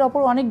আলট্রাসোনোগ্রাফির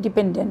ওপর অনেক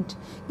ডিপেন্ডেন্ট।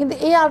 কিন্তু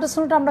এই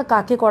আলট্রাসোনোটা আমরা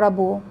কাকে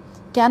করাবো,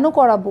 কেন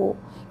করাবো,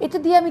 এটা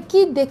দিয়ে আমি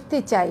কি দেখতে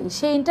চাই,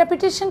 সেই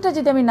ইন্টারপ্রিটেশনটা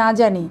যদি আমি না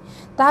জানি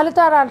তাহলে তো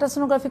আর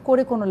আলট্রাসোনোগ্রাফি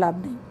করে কোনো লাভ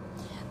নেই।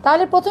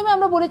 তাহলে প্রথমে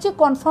আমরা বলেছি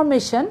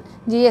কনফার্মেশন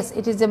যে yes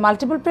it is a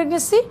multiple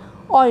pregnancy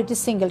or it is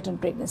singleton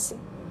pregnancy.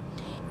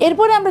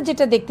 এরপরে আমরা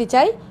যেটা দেখতে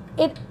চাই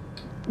এর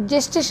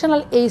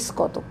জেস্টেশনাল এজ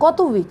কত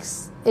উইকস,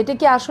 এটা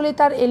কি আসলে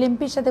তার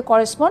এলএমপির সাথে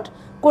করেসপন্ড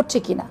করছে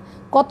কিনা,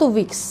 কত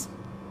উইকস।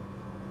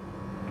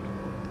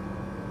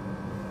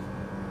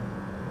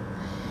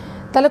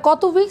 তাহলে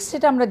কত উইকস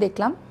সেটা আমরা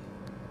দেখলাম।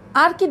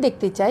 আর কি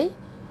দেখতে চাই,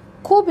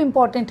 খুব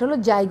ইম্পর্টেন্ট হলো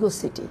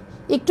জাইগোসিটি।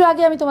 একটু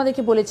আগে আমি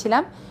তোমাদেরকে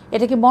বলেছিলাম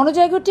এটা কি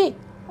মনোজাইগোটিক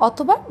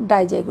অথবা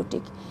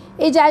ডাইজাইগোটিক।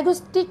 এই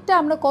জাইগোটিকটা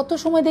আমরা কত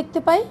সময় দেখতে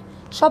পাই?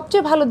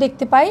 সবচেয়ে ভালো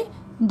দেখতে পাই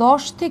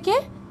 10 থেকে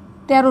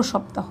 13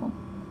 সপ্তাহ।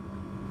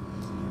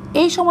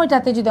 এই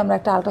সময়টাতে যদি আমরা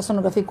একটা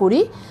আলট্রাসোনোগ্রাফি করি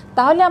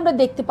তাহলে আমরা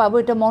দেখতে পাবো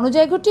এটা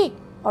মনোজাইগোটিক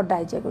আর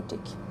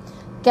ডাইজাইগোটিক।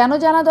 কেন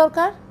জানা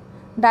দরকার?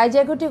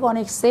 ডাইজাইগোটিক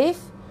অনেক সেফ,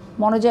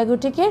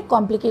 মনোজাইগোটিকের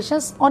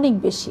কমপ্লিকেশনস অনেক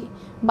বেশি,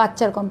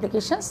 বাচ্চার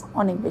কমপ্লিকেশনস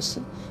অনেক বেশি,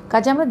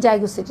 কাজে আমরা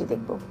জাইগোসিটি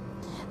দেখব।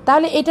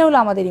 তাহলে এটা হলো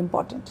আমাদের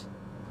ইম্পর্টেন্ট।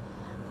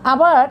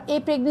 আবার এই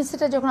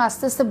প্রেগনেন্সিটা যখন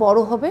আস্তে আস্তে বড়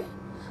হবে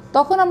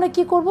তখন আমরা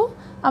কি করব?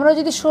 আমরা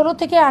যদি 16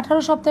 থেকে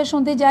 18 সপ্তাহের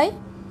মধ্যে যাই,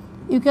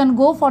 you can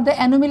go for the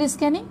anomaly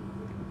scanning.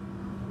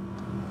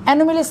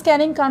 Anomaly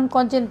scanning, কারণ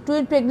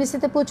টুইন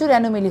প্রেগনেন্সিতে প্রচুর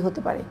অ্যানোমেলি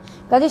হতে পারে,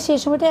 কাজে সেই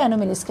সময়টা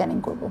অ্যানোমেলি স্ক্যানিং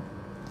করব।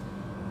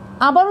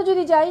 আবারও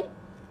যদি যাই,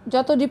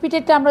 যত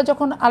রিপিটেডটা আমরা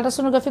যখন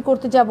আলট্রাসোনোগ্রাফি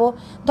করতে যাব,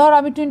 ধর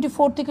আমি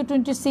 24 থেকে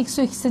 26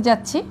 উইক্সে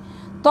যাচ্ছি,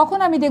 তখন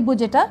আমি দেখব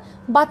যেটা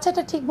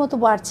বাচ্চাটা ঠিকমতো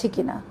বাড়ছে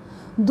কিনা,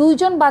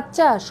 দুইজন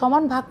বাচ্চা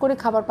সমান ভাগ করে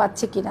খাবার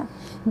পাচ্ছে কিনা,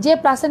 যে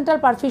প্লাসেন্টাল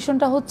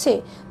পারফিউশনটা হচ্ছে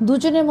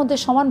দুজনের মধ্যে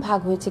সমান ভাগ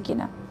হয়েছে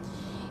কিনা।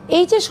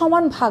 এই যে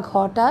সমান ভাগ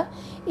হওয়াটা,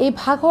 এই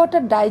ভাগ হওয়াটা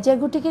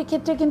ডাইজাইগোটিকের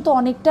ক্ষেত্রে কিন্তু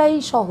অনেকটাই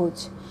সহজ,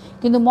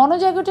 কিন্তু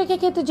মনোজাইগোটিকের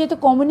ক্ষেত্রে যেহেতু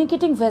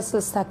কমিউনিকেটিং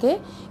ভেসেলস থাকে,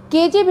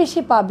 কে যে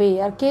বেশি পাবে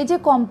আর কে যে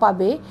কম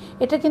পাবে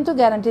এটা কিন্তু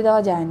গ্যারান্টি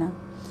দেওয়া যায় না।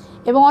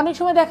 এবং অনেক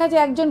সময় দেখা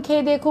যায় একজন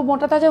খেয়ে দিয়ে খুব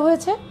মোটা তাজা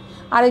হয়েছে,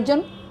 আরেকজন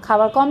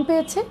খাবার কম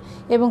পেয়েছে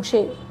এবং সে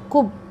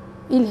খুব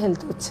ইল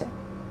হেলথ হচ্ছে।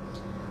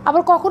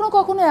 আবার কখনো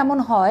কখনো এমন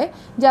হয়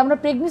যে আমরা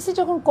প্রেগনেন্সি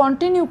যখন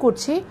কন্টিনিউ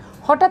করছি,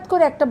 হঠাৎ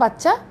করে একটা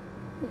বাচ্চা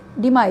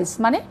ডিমাইজ,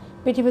 মানে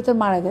পেটের ভেতর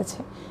মারা গেছে,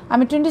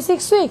 আমি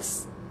 26 উইক্স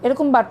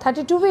এরকম বা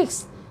 32 উইক্স,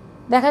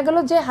 দেখা গেল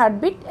যে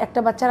হার্টবিট একটা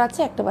বাচ্চার আছে,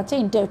 একটা বাচ্চা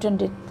ইন্টারমিটেন্ট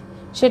ডেথ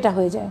সেটা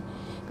হয়ে যায়।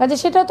 কাজে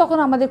সেটাও তখন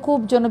আমাদের খুব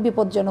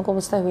বিপজ্জনক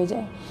অবস্থায় হয়ে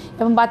যায়।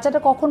 এবং বাচ্চাটা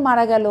কখন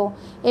মারা গেল,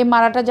 এই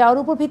মারাটা যাওয়ার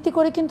উপর ভিত্তি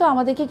করে কিন্তু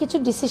আমাদেরকে কিছু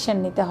ডিসিশন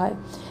নিতে হয়,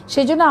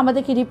 সেই জন্য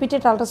আমাদেরকে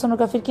রিপিটেড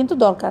আলট্রাসোনোগ্রাফির কিন্তু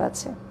দরকার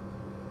আছে।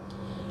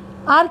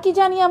 আর কি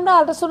জানি আমরা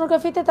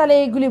আলট্রাসোনোগ্রাফিতে? তাহলে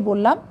এইগুলি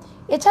বললাম।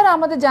 এছাড়া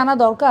আমাদের জানা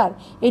দরকার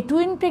এই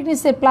টুইন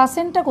প্রেগনেন্সির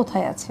প্লাসেন্টা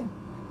কোথায় আছে,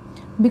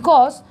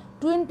 বিকজ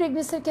টুইন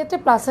প্রেগনেন্সির ক্ষেত্রে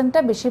প্লাসেন্টা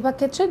বেশিরভাগ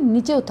ক্ষেত্রে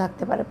নিচেও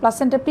থাকতে পারে,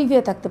 প্লাসেন্টা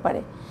প্রিভিয়া থাকতে পারে।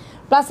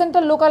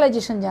 প্লাসেন্টার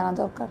লোকালাইজেশন জানা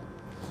দরকার।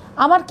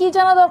 আমার কি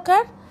জানা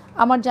দরকার?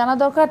 আমার জানা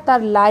দরকার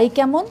তার লাই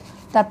কেমন,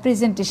 তার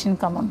প্রেজেন্টেশন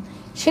কেমন,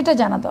 সেটা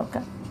জানা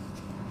দরকার।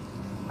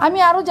 আমি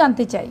আরও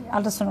জানতে চাই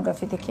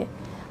আলট্রাসোনোগ্রাফি থেকে,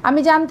 আমি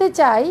জানতে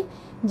চাই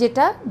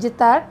যেটা যে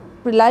তার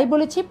লাই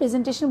বলেছি,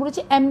 প্রেজেন্টেশন বলেছি,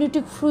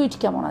 অ্যামনিওটিক ফ্লুইড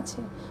কেমন আছে,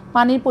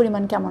 পানির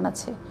পরিমাণ কেমন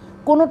আছে,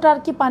 কোনোটার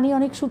কি পানি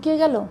অনেক শুকিয়ে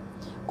গেল,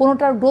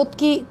 কোনোটার গ্রোথ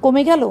কি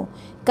কমে গেল।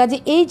 কাজে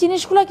এই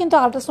জিনিসগুলো কিন্তু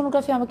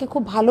আলট্রাসোনোগ্রাফি আমাকে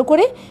খুব ভালো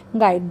করে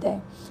গাইড দেয়।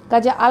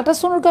 কাজে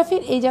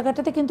আলট্রাসোনোগ্রাফির এই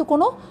জায়গাটাতে কিন্তু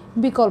কোনো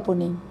বিকল্প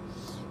নেই।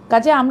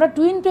 কাজে আমরা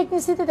টুইন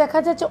প্রেগনেন্সিতে দেখা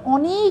যাচ্ছে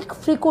অনেক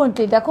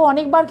ফ্রিকোয়েন্টলি, দেখো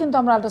অনেকবার কিন্তু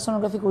আমরা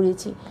আলট্রাসোনোগ্রাফি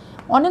করিয়েছি,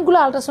 অনেকগুলো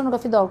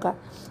আলট্রাসোনোগ্রাফি দরকার।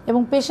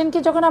 এবং পেশেন্টকে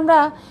যখন আমরা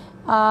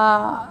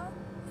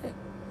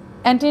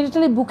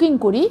অ্যান্টিনেটালি বুকিং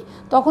করি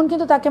তখন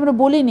কিন্তু তাকে আমরা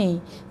বলি নেই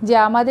যে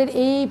আমাদের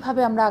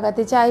এইভাবে আমরা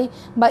আগাতে চাই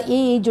বা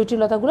এই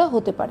জটিলতাগুলো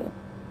হতে পারে,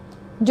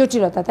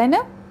 জটিলতা, তাই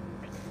না?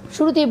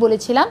 শুরুতেই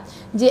বলেছিলাম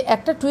যে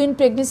একটা twin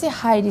pregnancy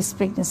high risk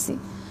pregnancy.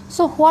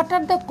 So what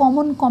are the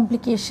common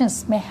complications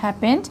may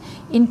happen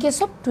in case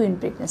of twin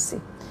pregnancy?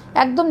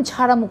 একদম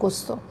ঝাড়া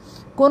মুখস্থ,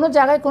 কোনো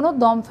জায়গায় কোনো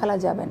দম ফেলা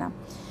যাবে না।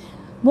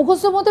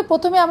 মুখস্থর মধ্যে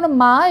প্রথমে আমরা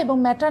মা এবং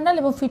ম্যাটার্নাল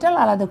এবং ফিটাল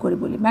আলাদা করে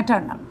বলি।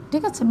 ম্যাটার্নাল,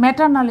 ঠিক আছে,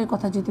 ম্যাটার্নালের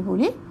কথা যদি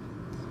বলি,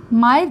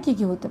 মায়ের কী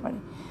কী হতে পারে।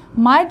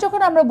 মায়ের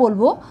যখন আমরা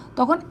বলবো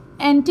তখন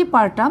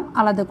অ্যান্টিপার্টাম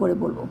আলাদা করে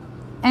বলবো।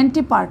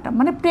 অ্যান্টিপার্টাম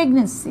মানে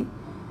প্রেগনেন্সি,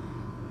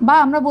 বা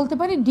আমরা বলতে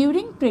পারি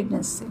ডিউরিং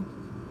প্রেগনেন্সি।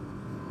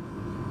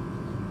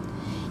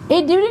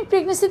 এই ডিউরিং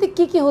প্রেগনেন্সিতে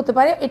কী কী হতে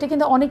পারে এটা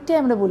কিন্তু অনেকটাই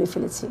আমরা বলে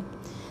ফেলেছি।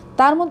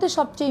 তার মধ্যে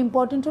সবচেয়ে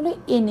ইম্পর্টেন্ট হলো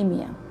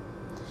এনিমিয়া,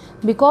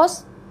 বিকজ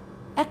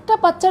একটা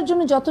বাচ্চার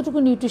জন্য যতটুকু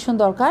নিউট্রিশন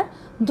দরকার,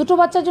 দুটো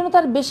বাচ্চার জন্য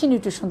তার বেশি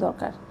নিউট্রিশন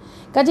দরকার।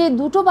 কাজে এই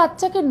দুটো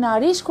বাচ্চাকে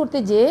নারিশ করতে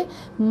যেয়ে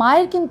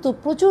মায়ের কিন্তু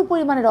প্রচুর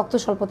পরিমাণে রক্ত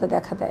স্বল্পতা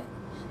দেখা দেয়।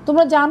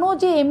 তোমরা জানো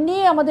যে এমনি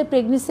আমাদের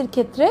প্রেগনেন্সির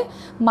ক্ষেত্রে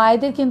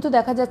মায়েদের কিন্তু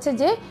দেখা যাচ্ছে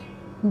যে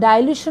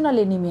ডাইলিউশনাল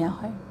এনিমিয়া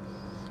হয়,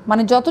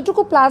 মানে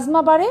যতটুকু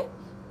প্লাজমা বাড়ে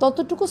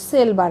ততটুকু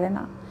সেল বাড়ে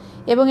না,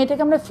 এবং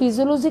এটাকে আমরা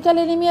ফিজিওলজিক্যাল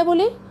এনিমিয়া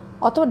বলি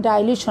অথবা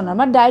ডাইলিউশনাল,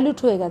 মানে ডাইলিউট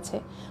হয়ে গেছে,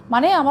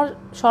 মানে আমার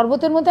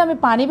শরবতের মধ্যে আমি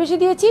পানি বেশি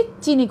দিয়েছি,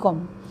 চিনি কম,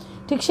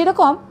 ঠিক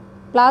সেরকম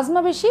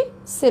প্লাজমা বেশি,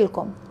 sell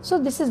com. So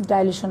this is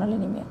ডাইলিউশনাল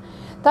anaemia.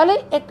 তাহলে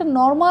একটা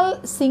নর্মাল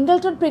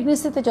সিঙ্গেলটন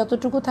প্রেগনেন্সিতে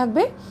যতটুকু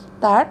থাকবে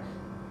তার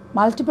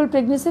মাল্টিপল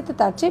প্রেগনেন্সিতে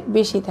তার চেয়ে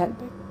বেশি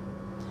থাকবে।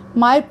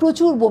 মায়ের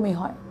প্রচুর বমি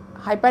হয়,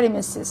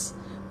 হাইপারএমেসিস,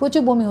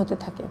 প্রচুর বমি হতে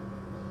থাকে।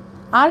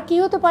 আর কি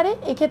হতে পারে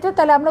এক্ষেত্রে?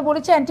 তাহলে আমরা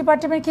বলেছি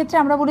অ্যান্টিপার্টামের ক্ষেত্রে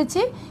আমরা বলেছি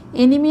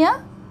এনিমিয়া,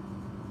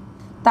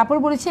 তারপর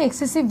বলেছি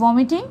এক্সেসিভ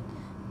ভমিটিং,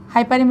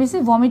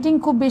 হাইপারএমেসিস, ভমিটিং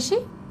খুব বেশি,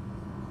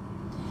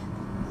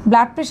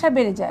 ব্লাড প্রেশার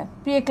বেড়ে যায়,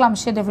 প্রি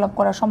এক্লাম্পসিয়া ডেভেলপ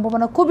করার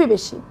সম্ভাবনা খুবই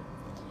বেশি।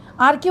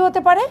 আর কি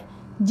হতে পারে?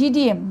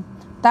 জিডিএম,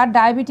 তার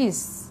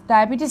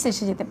ডায়াবেটিস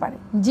এসে যেতে পারে,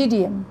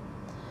 জিডিএম।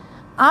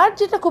 আর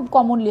যেটা খুব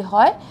কমনলি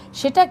হয়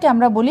সেটাকে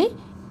আমরা বলি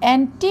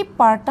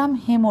অ্যান্টিপার্টাম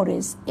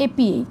হেমোরেজ,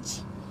 এপিএইচ।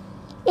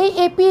 এই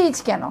এপিএইচ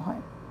কেন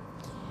হয়?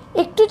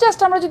 একটু জাস্ট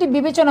আমরা যদি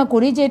বিবেচনা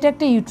করি যে এটা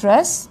একটা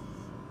ইউট্রাস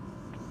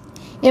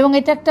এবং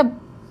এটা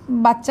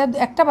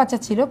একটা বাচ্চা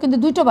ছিল, কিন্তু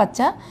দুটো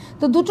বাচ্চা,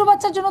 তো দুটো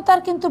বাচ্চার জন্য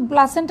তার কিন্তু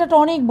প্লাসেন্টাটা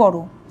অনেক বড়,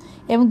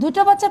 এবং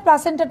দুটো বাচ্চার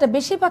প্লাসেন্টাটা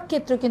বেশিরভাগ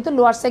ক্ষেত্রে কিন্তু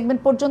লোয়ার সেগমেন্ট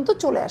পর্যন্ত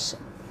চলে আসে।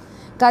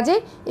 কাজে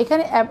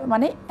এখানে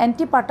মানে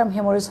অ্যান্টিপার্টাম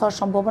হেমোরেজ হওয়ার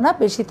সম্ভাবনা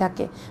বেশি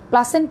থাকে,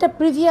 প্লাসেন্টা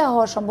প্রিভিয়া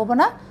হওয়ার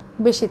সম্ভাবনা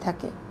বেশি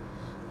থাকে।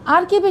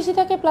 আর কি বেশি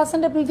থাকে?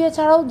 প্লাসেন্টা প্রিভিয়া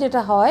ছাড়াও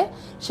যেটা হয়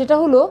সেটা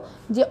হলো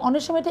যে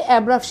অনেক সময় এটা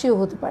অ্যাব্রাপসিও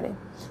হতে পারে।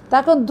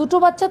 তার কারণ দুটো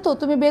বাচ্চা, তো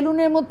তুমি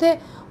বেলুনের মধ্যে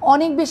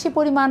অনেক বেশি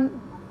পরিমাণ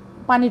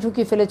পানি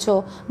ঢুকিয়ে ফেলেছো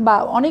বা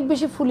অনেক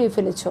বেশি ফুলিয়ে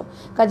ফেলেছো,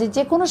 কাজে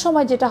যে কোনো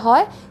সময় যেটা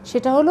হয়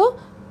সেটা হলো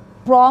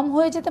প্রম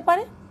হয়ে যেতে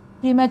পারে,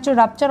 premature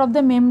rupture of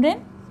the membrane.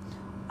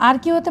 আর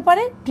কি হতে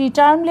পারে?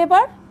 প্রিটার্ম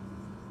লেবার,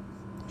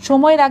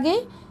 সময়ের আগেই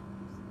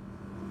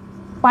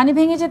পানি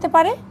ভেঙে যেতে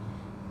পারে,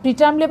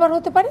 প্রিটার্ম লেবার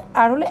হতে পারে।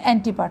 আর হলো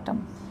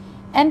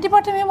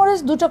অ্যান্টিপার্টাম হেমোরেজ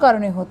দুটো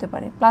কারণে হতে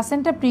পারে,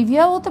 প্লাসেন্টা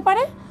প্রিভিয়াও হতে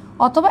পারে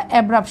অথবা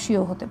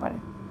অ্যাব্রাপসিও হতে পারে।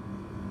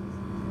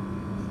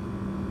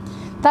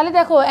 তাহলে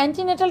দেখো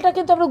অ্যান্টিনেটালটা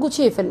কিন্তু আমরা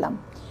গুছিয়ে ফেললাম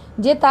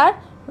যে তার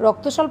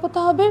রক্ত স্বল্পতা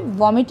হবে,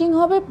 ভমিটিং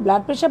হবে,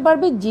 ব্লাড প্রেশার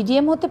বাড়বে,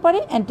 জিডিএম হতে পারে,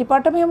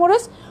 অ্যান্টিপার্টাম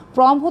হেমোরেজ,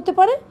 প্রম হতে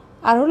পারে,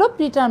 আর হলো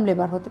প্রিটার্ম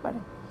লেবার হতে পারে।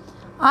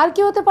 আর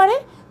কি হতে পারে?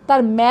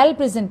 তার ম্যাল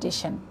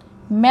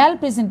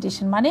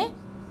প্রেজেন্টেশন মানে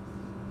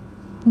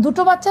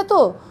দুটো বাচ্চা, তো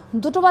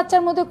দুটো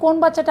বাচ্চার মধ্যে কোন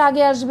বাচ্চাটা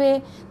আগে আসবে,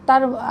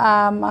 তার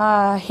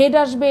হেড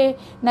আসবে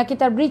নাকি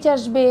তার ব্রিচ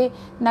আসবে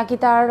নাকি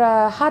তার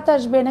হাত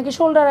আসবে নাকি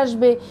শোল্ডার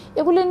আসবে,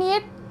 এগুলো নিয়ে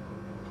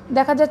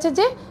দেখা যাচ্ছে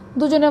যে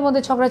দুজনের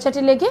মধ্যে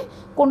ঝগড়াঝাটি লেগে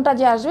কোনটা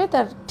যে আসবে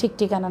তার ঠিক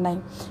ঠিকানা নাই।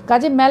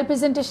 কাজে ম্যাল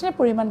প্রেজেন্টেশনের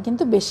পরিমাণ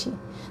কিন্তু বেশি।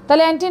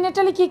 তাহলে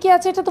অ্যান্টিনেটালে কী কী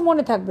আছে এটা তো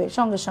মনে থাকবে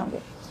সঙ্গে সঙ্গে।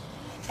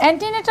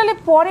 অ্যান্টিনেটালে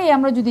পরে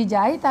আমরা যদি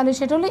যাই তাহলে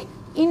সেটা হলো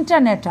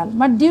ইন্টারনেটাল,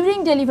 মানে ডিউরিং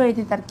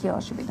ডেলিভারিতে তার কী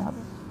অসুবিধা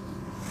হবে।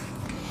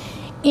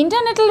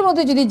 ইন্টারনেটালের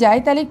মধ্যে যদি যাই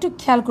তাহলে একটু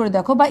খেয়াল করে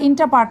দেখো, বা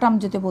ইন্ট্রাপার্টাম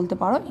যেতে বলতে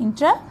পারো,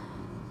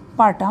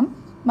 ইন্ট্রাপার্টাম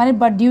মানে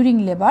বা ডিউরিং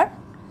লেবার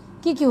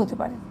কী কী হতে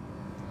পারে?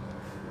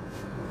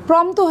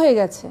 প্রম তো হয়ে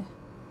গেছে,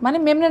 মানে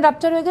মেমব্রেন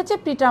রাপচার হয়ে গেছে,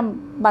 প্রিটার্ম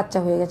বাচ্চা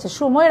হয়ে গেছে,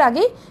 সময়ের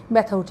আগেই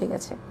ব্যথা উঠে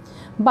গেছে।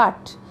 বাট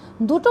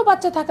দুটো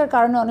বাচ্চা থাকার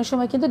কারণে অনেক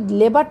সময় কিন্তু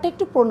লেবারটা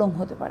একটু প্রলং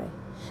হতে পারে,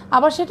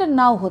 আবার সেটা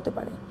নাও হতে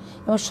পারে।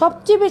 এবং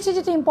সবচেয়ে বেশি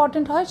যেটা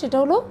ইম্পর্টেন্ট হয় সেটা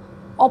হলো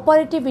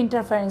অপারেটিভ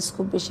ইন্টারফারেন্স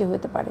খুব বেশি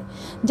হতে পারে।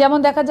 যেমন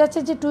দেখা যাচ্ছে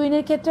যে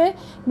টুইনের ক্ষেত্রে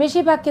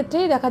বেশিরভাগ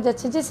ক্ষেত্রেই দেখা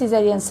যাচ্ছে যে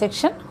সিজারিয়ান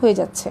সেকশন হয়ে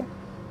যাচ্ছে।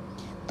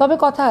 তবে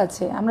কথা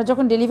আছে, আমরা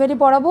যখন ডেলিভারি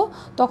পড়াবো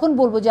তখন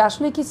বলবো যে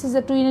আসলে কি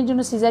টুইনের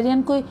জন্য সিজারিয়ান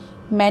কই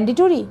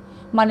ম্যান্ডেটরি,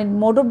 মানে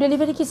মোড অফ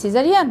ডেলিভারি কি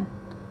সিজারিয়ান?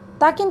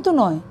 তা কিন্তু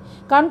নয়।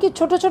 কারণ কি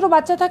ছোট ছোট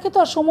বাচ্চা থাকে তো,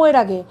 সময়ের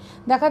আগে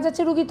দেখা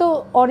যাচ্ছে রুগী তো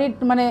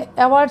মানে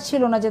অ্যাওয়ার্ড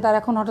ছিল না যে তার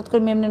এখন হঠাৎ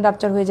করে মেমব্রেন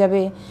রাপচার হয়ে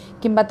যাবে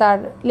কিংবা তার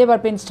লেবার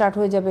পেন স্টার্ট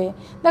হয়ে যাবে।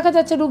 দেখা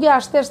যাচ্ছে রুগী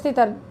আসতে আসতেই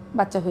তার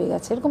বাচ্চা হয়ে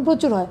গেছে, এরকম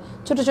প্রচুর হয়,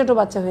 ছোট ছোট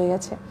বাচ্চা হয়ে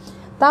গেছে।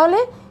 তাহলে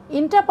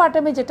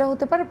ইন্ট্রাপার্টামে যেটা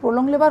হতে পারে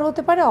প্রলং লেবার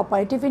হতে পারে,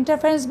 অপারেটিভ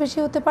ইন্টারফারেন্স বেশি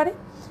হতে পারে,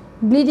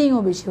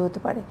 ব্লিডিংও বেশি হতে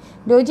পারে।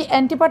 ওই যে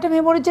অ্যান্টিপার্টাম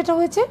হেমোরেজ যেটা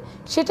হয়েছে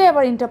সেটাই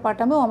আবার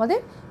ইন্ট্রাপার্টামেও আমাদের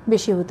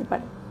বেশি হতে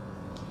পারে।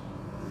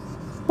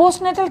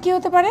 পোস্টনেটাল কী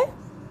হতে পারে?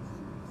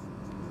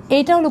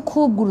 এইটা হলো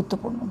খুব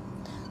গুরুত্বপূর্ণ।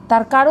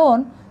 তার কারণ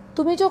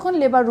তুমি যখন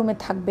লেবার রুমে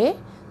থাকবে,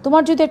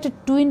 তোমার যদি একটা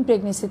টুইন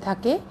প্রেগনেন্সি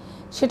থাকে,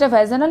 সেটা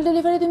ভ্যাজানাল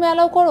ডেলিভারি তুমি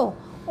অ্যালাউ করো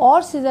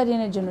অর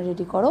সিজারিয়ানের জন্য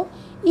রেডি করো,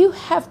 you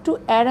have to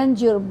arrange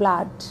your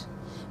blood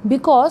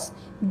because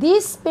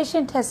this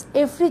patient has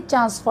every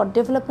chance for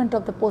development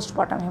of the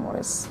postpartum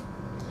haemorrhage.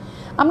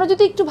 আমরা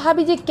যদি একটু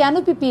ভাবি যে কেন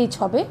পিপিএইচ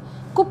হবে,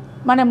 খুব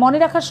মানে মনে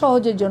রাখার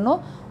সহজের জন্য,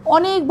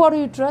 অনেক বড়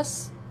ইউট্রাস,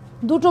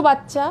 দুটো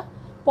বাচ্চা,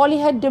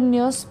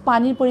 পলিহাইড্রোমনিয়াস,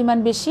 পানির পরিমাণ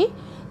বেশি,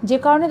 যে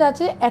কারণে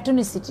তাতে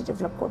অ্যাটোনিসিটি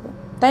ডেভেলপ করবে,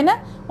 তাই না?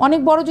 অনেক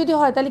বড় যদি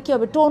হয় তাহলে কী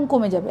হবে? টোন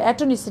কমে যাবে,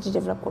 অ্যাটোনিসিটি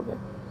ডেভেলপ করবে।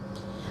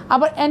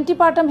 আবার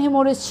অ্যান্টিপার্টাম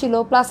হেমোরেজ ছিল,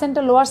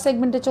 প্লাসেন্টা লোয়ার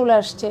সেগমেন্টে চলে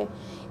আসছে।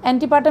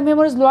 অ্যান্টিপার্টাম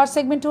হেমোরেজ লোয়ার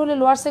সেগমেন্টে হলে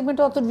লোয়ার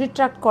সেগমেন্টে অত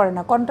রিট্রাক্ট করে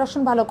না,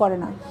 কন্ট্রাকশন ভালো করে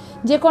না,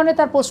 যে কারণে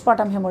তার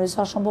পোস্টপার্টাম হেমোরেজ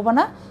হওয়ার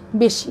সম্ভাবনা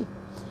বেশি।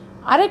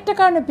 আরেকটা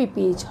কারণে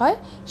পিপিএইচ হয়,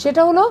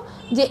 সেটা হলো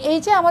যে এই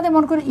যে আমাদের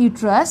মনে করি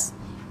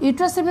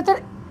ইউট্রাসের ভেতর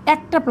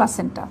একটা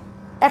প্লাসেন্টা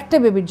একটা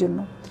বেবির জন্য,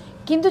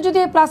 কিন্তু যদি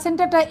এই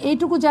প্লাসেন্টাটা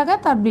এইটুকু জায়গায়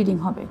তার ব্লিডিং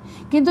হবে,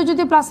 কিন্তু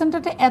যদি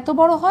প্লাসেন্টাটা এত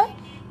বড় হয়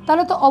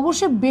তাহলে তো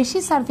অবশ্যই বেশি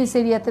সারফেস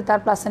এরিয়াতে তার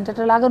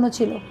প্লাসেন্টাটা লাগানো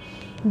ছিল,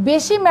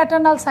 বেশি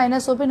ম্যাটার্নাল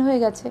সাইনাস ওপেন হয়ে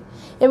গেছে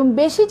এবং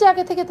বেশি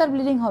জায়গা থেকে তার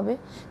ব্লিডিং হবে।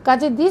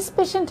 কাজে this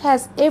patient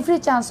has every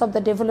chance of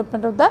the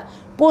development of the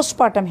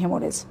postpartum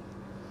haemorrhage.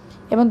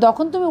 এবং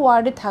তখন তুমি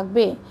ওয়ার্ডে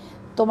থাকবে,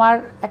 তোমার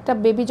একটা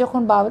বেবি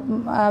যখন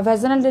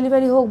ভ্যাজানাল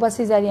ডেলিভারি হোক বা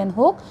সিজারিয়ান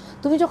হোক,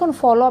 তুমি যখন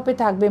ফলো আপে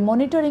থাকবে,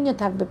 মনিটরিংয়ে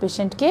থাকবে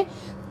পেশেন্টকে,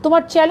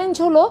 তোমার চ্যালেঞ্জ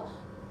হলো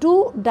two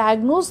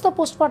diagnose the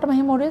postpartum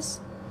haemorrhage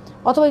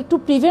অথবা to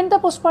prevent the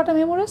postpartum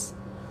haemorrhage,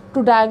 two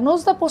diagnose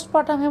the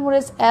postpartum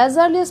haemorrhage as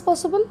early as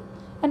possible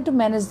and to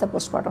manage the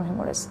postpartum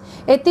haemorrhage.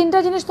 এই তিনটা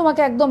জিনিস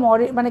তোমাকে একদম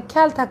মানে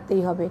খেয়াল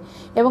থাকতেই হবে,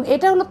 এবং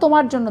এটা হলো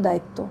তোমার জন্য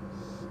দায়িত্ব।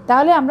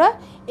 তাহলে আমরা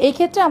এই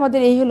ক্ষেত্রে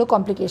আমাদের এই হলো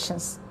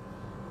কমপ্লিকেশনস।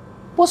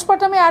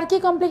 পোস্টপার্টামে আর কি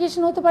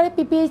কমপ্লিকেশন হতে পারে?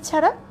 পিপিএইচ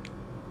ছাড়া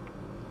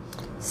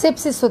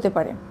সেপসিস হতে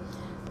পারে।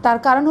 তার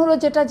কারণ হলো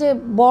যেটা যে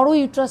বড়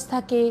ইউট্রাস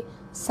থাকে,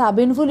 সাব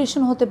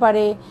ইনভলিউশন হতে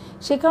পারে,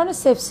 সে কারণে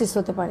সেপসিস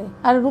হতে পারে।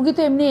 আর রুগী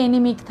তো এমনি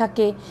এনিমিক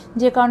থাকে,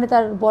 যে কারণে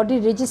তার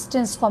বডির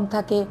রেজিস্ট্যান্স কম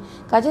থাকে,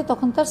 কাজে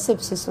তখন তার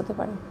সেপসিস হতে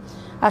পারে।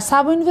 আর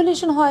সাব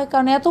ইনভলিউশন হয়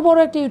কারণ এত বড়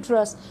একটা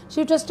ইউট্রাস, সেই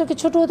ইউট্রাসটাকে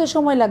ছোটো হতে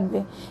সময় লাগবে।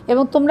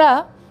 এবং তোমরা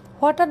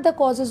what are the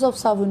causes of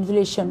sub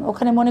involution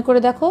ওখানে মনে করে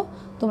দেখো,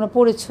 তোমরা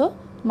পড়েছো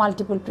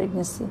মাল্টিপল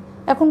প্রেগনেন্সি,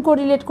 এখন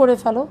কোরিলেট করে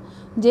ফেলো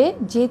যে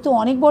যেহেতু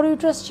অনেক বড়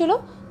ইউট্রাস ছিল,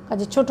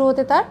 কাজে ছোটো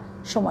হতে তার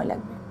সময়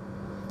লাগবে।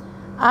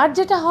 আর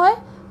যেটা হয়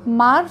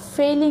মার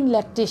ফেইলিং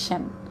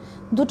ল্যাকটেশন,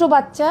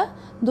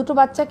 দুটো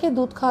বাচ্চাকে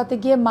দুধ খাওয়াতে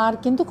গিয়ে মার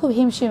কিন্তু খুব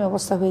হিমশিম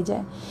অবস্থা হয়ে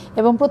যায়,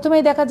 এবং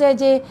প্রথমেই দেখা যায়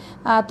যে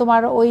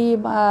তোমার ওই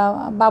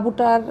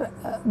বাবুটার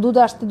দুধ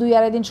আসতে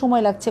 2-2.5 দিন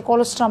সময় লাগছে,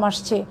 কলোস্ট্রাম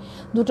আসছে,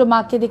 দুটো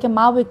মাকে দেখে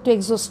মাও একটু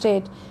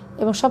এক্সস্টেড,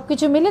 এবং সব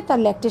কিছু মিলে তার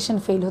ল্যাকটেশন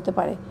ফেল হতে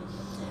পারে।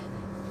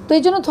 তো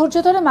এই জন্য ধৈর্য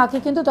ধরে মাকে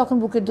কিন্তু তখন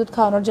বুকের দুধ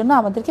খাওয়ানোর জন্য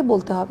আমাদেরকে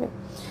বলতে হবে।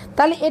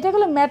 তাহলে এটা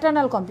হলো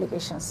ম্যাটার্নাল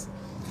কমপ্লিকেশনস।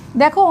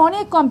 দেখো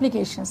অনেক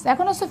কমপ্লিকেশনস।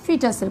 এখন হচ্ছে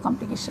ফিটাসের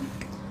কমপ্লিকেশন।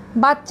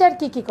 বাচ্চার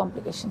কী কী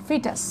কমপ্লিকেশন?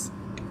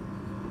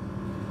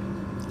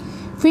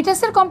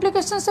 ফিটাসের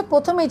কমপ্লিকেশনসে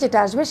প্রথমেই যেটা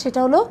আসবে সেটা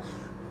হলো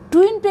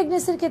টুইন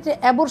প্রেগনেন্সির ক্ষেত্রে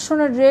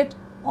অ্যাবর্শনের রেট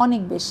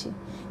অনেক বেশি,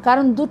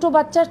 কারণ দুটো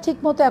বাচ্চার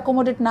ঠিকমতো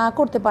অ্যাকোমোডেট না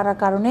করতে পারার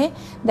কারণে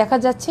দেখা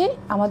যাচ্ছে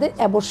আমাদের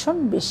অ্যাবর্শন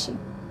বেশি।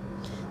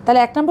 তাহলে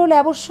 1 নম্বর হলো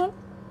অ্যাবর্শন।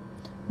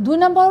 2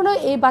 নম্বর হলো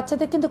এই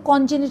বাচ্চাদের কিন্তু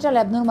কনজেনিটাল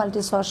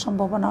অ্যাবনর্মালিটিস হওয়ার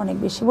সম্ভাবনা অনেক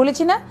বেশি।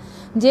 বলেছি না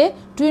যে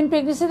টুইন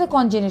প্রেগনেন্সিতে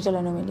কনজেনিটাল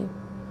অ্যানোমালি।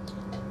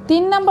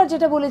 3 নম্বর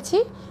যেটা বলেছি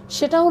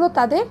সেটা হলো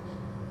তাদের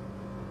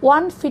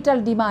one fetal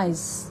ডিমাইজ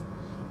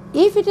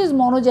if it is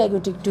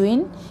monozygotic twin,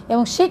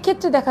 এবং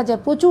সেক্ষেত্রে দেখা যায়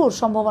প্রচুর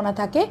সম্ভাবনা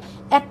থাকে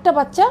একটা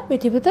বাচ্চা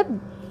পৃথিবীতে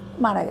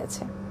মারা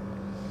গেছে।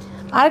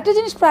 আরেকটা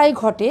জিনিস প্রায়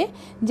ঘটে,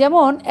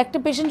 যেমন একটা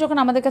পেশেন্ট যখন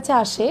আমাদের কাছে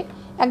আসে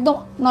একদম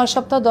 9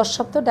 সপ্তাহ 10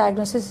 সপ্তাহ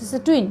ডায়াগনোসিস ইজ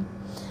টুইন,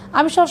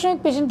 আমি সবসময়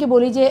পেশেন্টকে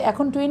বলি যে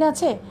এখন টুইন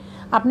আছে,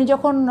 আপনি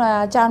যখন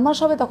 4 মাস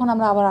হবে তখন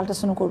আমরা আবার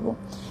আল্ট্রাসাউন্ড করব,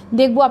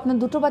 দেখব আপনার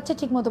দুটো বাচ্চা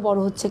ঠিকমতো বড়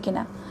হচ্ছে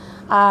কিনা,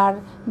 আর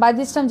বাই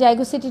দিস টাইম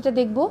জাইগোসিটিটা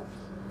দেখব।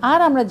 আর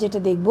আমরা যেটা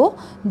দেখব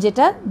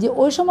যেটা যে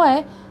ওই সময়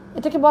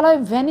এটাকে বলা হয়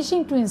ভ্যানিশিং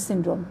টুইন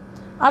সিনড্রোম।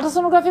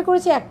 আল্ট্রাসোনোগ্রাফি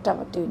করেছি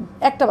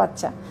একটা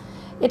বাচ্চা,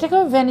 এটাকে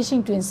ভ্যানিশিং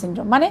টুইন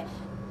সিনড্রোম, মানে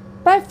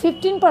প্রায়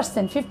 15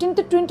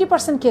 to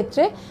 20%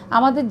 ক্ষেত্রে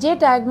আমাদের যে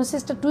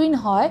ডায়াগনোসিসটা টুইন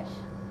হয়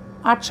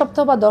 8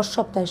 সপ্তাহ বা 10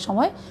 সপ্তাহের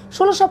সময়,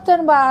 16 সপ্তাহ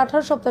বা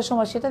 18 সপ্তাহের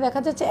সময় সেটা দেখা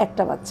যাচ্ছে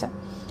একটা বাচ্চা।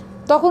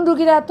 তখন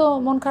রুগীরা এত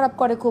মন খারাপ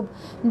করে খুব,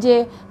 যে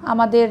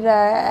আমাদের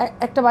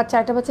একটা বাচ্চা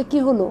কি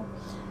হলো।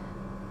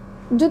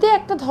 যদি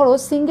একটা ধরো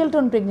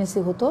সিঙ্গেলটন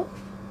প্রেগনেন্সি হতো,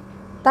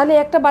 তাহলে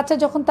একটা বাচ্চা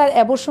যখন তার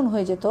অ্যাবর্শন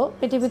হয়ে যেত,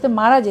 পৃথিবীতে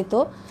মারা যেত,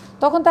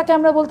 তখন তাকে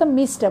আমরা বলতাম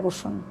মিসড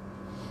অ্যাবর্শন।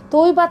 তো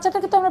ওই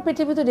বাচ্চাটাকে তো আমরা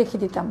পৃথিবীতে রেখে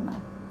দিতাম না।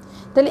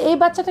 তাহলে এই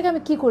বাচ্চাটাকে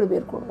আমি কী করে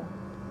বের করবো?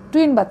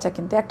 টুইন বাচ্চা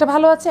কিন্তু একটা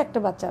ভালো আছে, একটা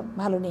বাচ্চা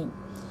ভালো নেই।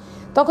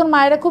 তখন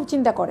মায়েরা খুব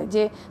চিন্তা করে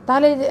যে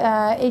তাহলে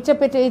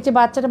এই যে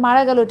বাচ্চাটা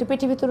মারা গেল, এটা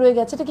পেটের ভিতরে রয়ে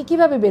গেছে, এটাকে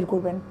কীভাবে বের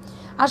করবেন?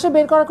 আসলে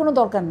বের করার কোনো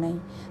দরকার নেই।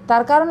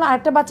 তার কারণ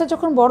আরেকটা বাচ্চা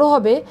যখন বড়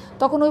হবে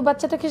তখন ওই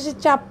বাচ্চাটাকে সে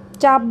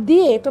চাপ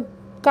দিয়ে একটা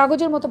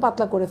কাগজের মতো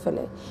পাতলা করে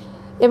ফেলে,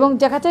 এবং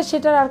দেখা যায়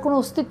সেটার আর কোনো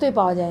অস্তিত্বই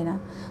পাওয়া যায় না।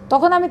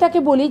 তখন আমি তাকে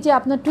বলি যে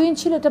আপনার টুইন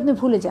ছিল, এটা আপনি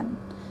ভুলে যান,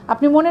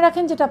 আপনি মনে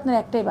রাখেন যেটা আপনার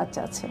একটাই বাচ্চা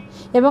আছে,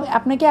 এবং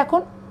আপনাকে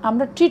এখন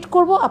আমরা ট্রিট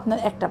করব আপনার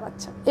একটা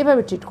বাচ্চা,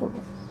 এভাবে ট্রিট করব।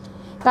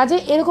 কাজে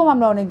এরকম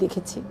আমরা অনেক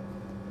দেখেছি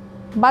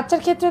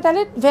বাচ্চার ক্ষেত্রে।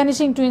 তাহলে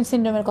ভ্যানিশিং টুইন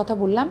সিনড্রোমের কথা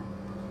বললাম।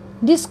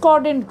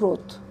 ডিসকর্ডেন্ট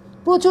গ্রোথ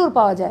প্রচুর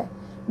পাওয়া যায়।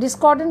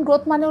 ডিসকর্ডেন্ট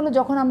গ্রোথ মানে হলো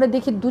যখন আমরা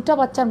দেখি দুটা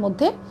বাচ্চার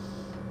মধ্যে,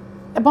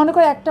 মনে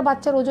করে একটা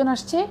বাচ্চার ওজন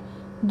আসছে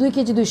 2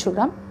 কেজি 200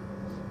 গ্রাম,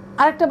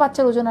 আরেকটা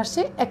বাচ্চার ওজন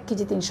আসছে 1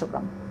 কেজি 300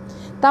 গ্রাম,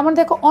 তার মানে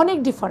দেখো অনেক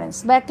ডিফারেন্স,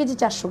 বা 1 কেজি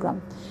 400 গ্রাম।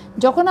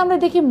 যখন আমরা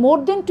দেখি মোর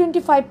দেন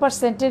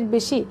 25%-এর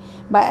বেশি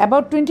বা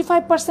অ্যাবাউট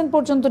 25%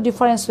 পর্যন্ত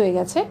ডিফারেন্স হয়ে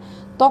গেছে,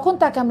 তখন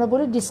তাকে আমরা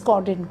বলি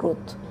ডিসকর্ডেন্ট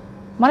গ্রোথ,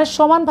 মানে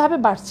সমানভাবে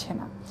বাড়ছে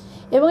না।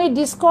 এবং এই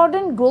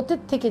ডিসকর্ডেন্ট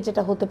গ্রোথের থেকে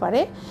যেটা হতে পারে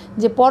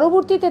যে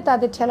পরবর্তীতে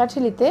তাদের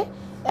ঠেলাঠেলিতে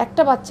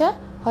একটা বাচ্চা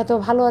হয়তো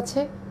ভালো আছে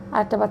আর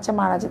একটা বাচ্চা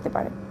মারা যেতে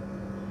পারে।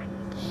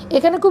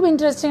 এখানে খুব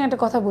ইন্টারেস্টিং একটা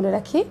কথা বলে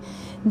রাখি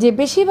যে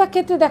বেশিরভাগ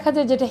ক্ষেত্রে দেখা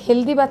যায় যেটা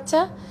হেলদি বাচ্চা,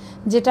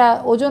 যেটা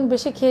ওজন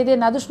বেশি খেয়ে দিয়ে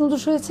নাদুস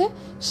নুদুস হয়েছে,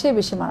 সে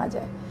বেশি মারা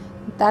যায়।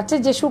 তার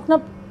চেয়ে যে শুকনো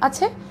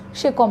আছে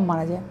সে কম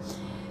মারা যায়।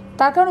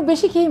 তার কারণে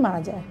বেশি খেয়েই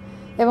মারা যায়,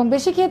 এবং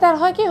বেশি খেয়ে তার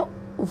হয় কি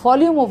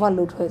ভলিউম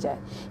ওভারলোড হয়ে যায়,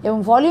 এবং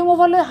ভলিউম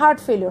ওভারলোড হার্ট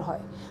ফেলিওর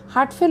হয়।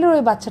 হার্ট ফেলিওর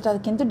ওই বাচ্চাটার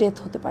কিন্তু ডেথ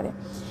হতে পারে।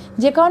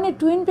 যে কারণে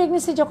টুইন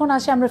প্রেগনেন্সি যখন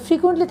আসে আমরা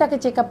ফ্রিকুয়েন্টলি তাকে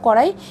চেক আপ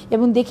করাই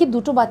এবং দেখি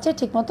দুটো বাচ্চা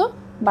ঠিকমতো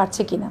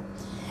বাড়ছে কিনা।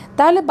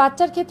 তাহলে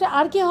বাচ্চার ক্ষেত্রে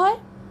আর কি হয়?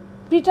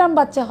 প্রিটার্ম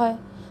বাচ্চা হয়,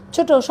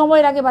 ছোট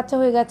সময়ের আগে বাচ্চা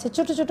হয়ে গেছে,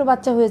 ছোট ছোট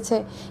বাচ্চা হয়েছে,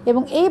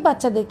 এবং এই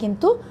বাচ্চাদের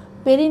কিন্তু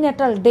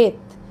পেরিনেটাল ডেথ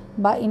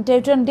বা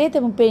ইন্টারইউটেরাইন ডেথ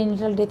এবং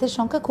পেরিনেটাল ডেথের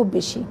সংখ্যা খুব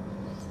বেশি।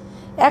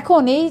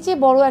 এখন এই যে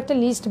বড় একটা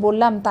লিস্ট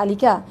বললাম,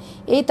 তালিকা,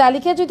 এই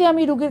তালিকা যদি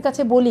আমি রোগীর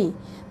কাছে বলি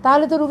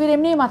তাহলে তো রোগীর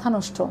এমনিই মাথা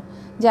নষ্ট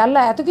যে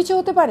আল্লাহ এত কিছু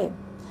হতে পারে।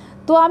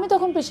 তো আমি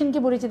তখন পেশেন্টকে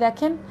বলেছি,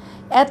 দেখেন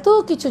এত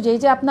কিছু,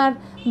 যে আপনার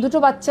দুটো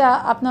বাচ্চা,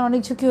 আপনার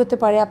অনেক ঝুঁকি হতে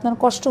পারে, আপনার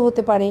কষ্ট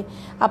হতে পারে,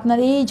 আপনার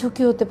এই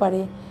ঝুঁকি হতে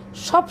পারে,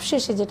 সব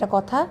শেষে যেটা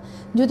কথা,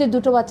 যদি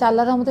দুটো বাচ্চা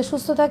আল্লাহর রহমতে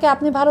সুস্থ থাকে,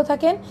 আপনি ভালো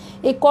থাকেন,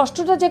 এই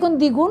কষ্টটা যখন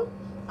দ্বিগুণ,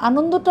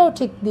 আনন্দটাও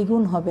ঠিক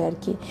দ্বিগুণ হবে আর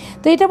কি।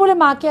 তো এটা বলে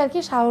মাকে আর কি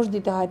সাহস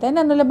দিতে হয়, তাই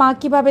না? নাহলে মা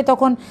কীভাবে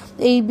তখন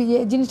এই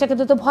জিনিসটাকে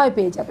তো ভয়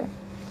পেয়ে যাবে।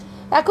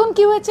 এখন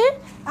কি হয়েছে,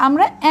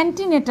 আমরা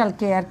অ্যান্টিনেটাল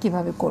কেয়ার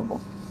কীভাবে করব।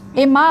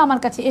 এই মা আমার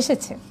কাছে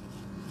এসেছে,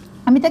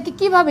 আমি তাকে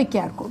কিভাবে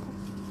কেয়ার করব।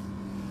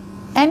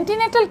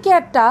 অ্যান্টিনেটাল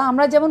কেয়ারটা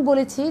আমরা যেমন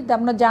বলেছি,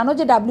 আমরা জানো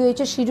যে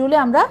WHO শিডিউলে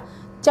আমরা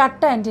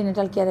 4টা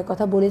অ্যান্টিনেটাল কেয়ারের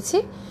কথা বলেছি,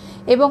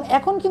 এবং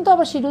এখন কিন্তু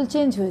আবার শিডিউল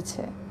চেঞ্জ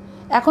হয়েছে,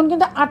 এখন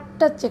কিন্তু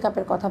 8টা চেক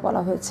আপের কথা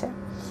বলা হয়েছে।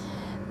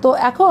 তো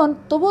এখন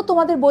তবুও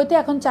তোমাদের বইতে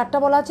এখন 4টা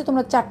বলা আছে,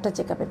 তোমরা 4টা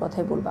চেক আপের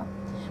কথাই বলবা।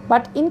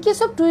 But in case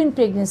of twin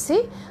pregnancy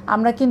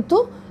আমরা কিন্তু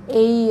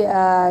এই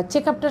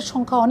চেক আপটার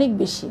সংখ্যা অনেক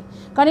বেশি,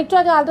 কারণ একটু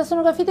আগে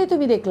আলট্রাসোনোগ্রাফিতেই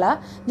তুমি দেখলা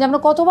যে আমরা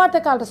কতবার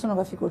তাকে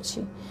আলট্রাসোনোগ্রাফি করছি,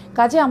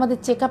 কাজে আমাদের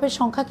চেক আপের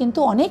সংখ্যা কিন্তু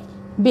অনেক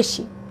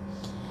বেশি।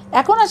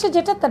 এখন আসে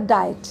যেটা তার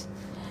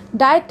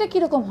ডায়েটটা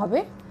কীরকম হবে।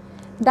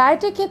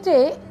 ডায়েটের ক্ষেত্রে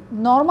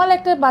নর্মাল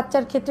একটা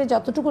বাচ্চার ক্ষেত্রে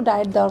যতটুকু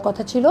ডায়েট দেওয়ার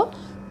কথা ছিল,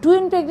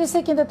 টুইন প্রেগনেন্সি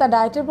কিন্তু তার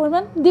ডায়েটের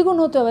পরিমাণ দ্বিগুণ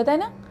হতে হবে, তাই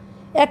না?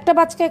 একটা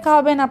বাচ্চাকে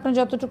খাওয়াবেন আপনার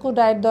যতটুকু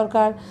ডায়েট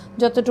দরকার,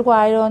 যতটুকু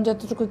আয়রন,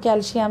 যতটুকু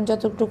ক্যালসিয়াম,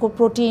 যতটুকু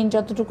প্রোটিন,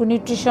 যতটুকু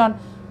নিউট্রিশন,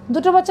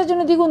 দুটো বাচ্চার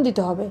জন্য দ্বিগুণ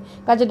দিতে হবে,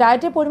 কাজে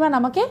ডায়েটের পরিমাণ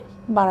আমাকে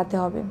বাড়াতে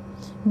হবে।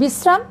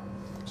 বিশ্রাম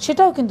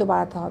সেটাও কিন্তু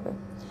বাড়াতে হবে,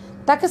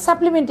 তাকে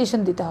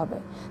সাপ্লিমেন্টেশন দিতে হবে,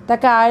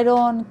 তাকে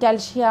আয়রন,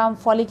 ক্যালসিয়াম,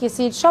 ফলিক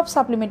অ্যাসিড সব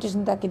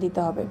সাপ্লিমেন্টেশন তাকে দিতে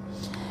হবে।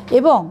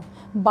 এবং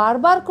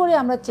বারবার করে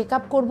আমরা চেক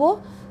আপ করবো,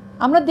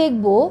 আমরা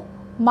দেখব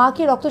মা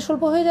কি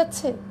রক্তস্বল্প হয়ে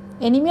যাচ্ছে,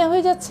 অ্যানিমিয়া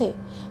হয়ে যাচ্ছে,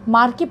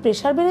 মার কি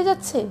প্রেশার বেড়ে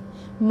যাচ্ছে,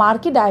 মার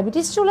কি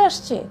ডায়াবেটিস চলে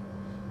আসছে,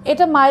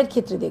 এটা মায়ের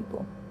ক্ষেত্রে দেখব।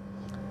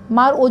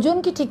 মার ওজন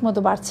কি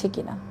ঠিকমতো বাড়ছে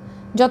কিনা,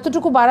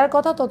 যতটুকু বাড়ার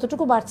কথা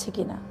ততটুকু বাড়ছে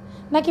কিনা,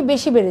 নাকি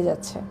বেশি বেড়ে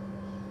যাচ্ছে।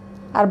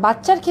 আর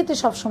বাচ্চার ক্ষেত্রে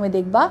সবসময়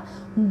দেখবা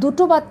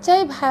দুটো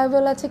বাচ্চাই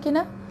ভায়াবল আছে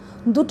কিনা,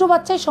 দুটো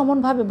বাচ্চাই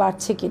সমানভাবে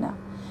বাড়ছে কিনা,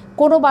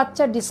 কোনো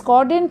বাচ্চার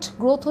ডিসকর্ডেন্ট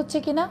গ্রোথ হচ্ছে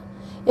কিনা,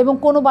 এবং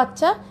কোনো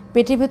বাচ্চা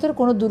পেটের ভেতর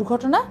কোনো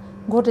দুর্ঘটনা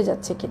ঘটে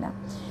যাচ্ছে কিনা।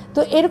 তো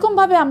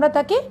এরকমভাবে আমরা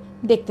তাকে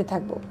দেখতে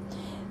থাকব।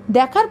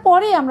 দেখার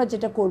পরে আমরা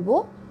যেটা করব,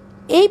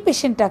 এই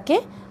পেশেন্টটাকে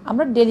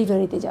আমরা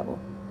ডেলিভারিতে যাব।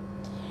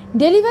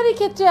 ডেলিভারির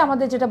ক্ষেত্রে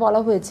আমাদের যেটা বলা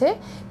হয়েছে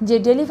যে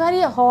ডেলিভারি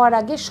হওয়ার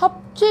আগে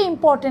সবচেয়ে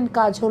ইম্পর্ট্যান্ট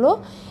কাজ হলো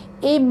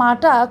এই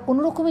মাটা কোনো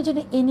রকমের যেন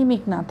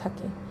এনিমিক না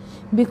থাকে,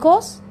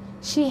 because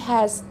she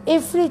has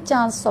every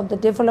chance of the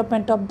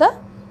development of the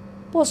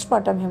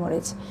postpartum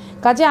haemorrhage.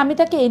 কাজে আমি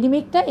তাকে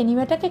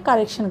এনিমিয়াটাকে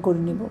কারেকশন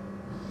করে নিব।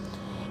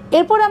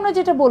 এরপরে আমরা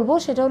যেটা বলবো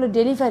সেটা হলো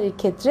ডেলিভারির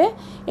ক্ষেত্রে,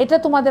 এটা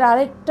তোমাদের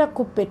আরেকটা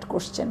খুব পেট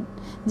কোশ্চেন,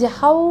 যে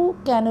how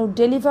can you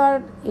deliver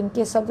in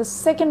case of the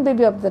second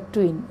baby of the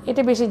twin.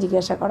 এটা বেশি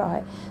জিজ্ঞাসা করা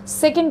হয়,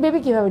 সেকেন্ড বেবি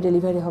কীভাবে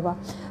ডেলিভারি হবা।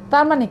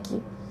 তার মানে কি,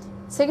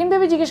 সেকেন্ড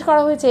বেবি জিজ্ঞেস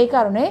করা হয়েছে এই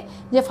কারণে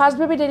যে ফার্স্ট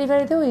বেবি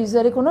ডেলিভারিতেও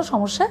ইউজুয়ালি কোনো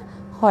সমস্যা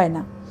হয়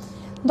না।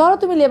 ধরো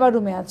তুমি লেবার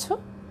রুমে আছো,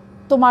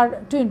 তোমার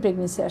টুইন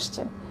প্রেগনেন্সি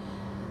আসছে,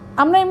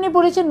 আমরা এমনি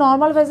বলেছি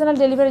নর্মাল ভ্যাজানাল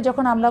ডেলিভারি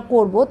যখন আমরা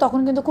করব তখন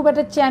কিন্তু খুব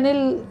একটা চ্যানেল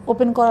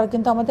ওপেন করার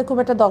কিন্তু আমাদের খুব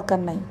একটা দরকার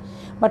নাই,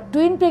 বাট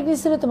টুইন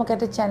প্রেগনেন্সিতে তোমাকে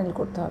একটা চ্যানেল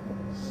করতে হবে,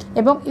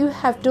 এবং you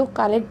have to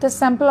collect the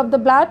sample of the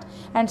blood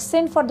and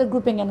send for the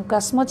grouping and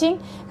ক্লাসমোচিং,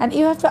 and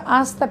you have to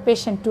ask the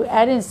patient to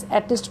arrange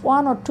at least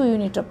 1 or 2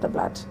 unit of the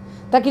blood.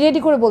 তাকে ready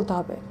করে বলতে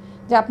হবে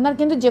যে আপনার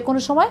কিন্তু যে কোনো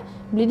সময়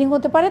ব্লিডিং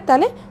হতে পারে,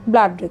 তাহলে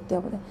ব্লাড রাখতে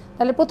হবে।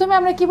 তাহলে প্রথমে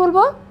আমরা কি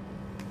বলবো,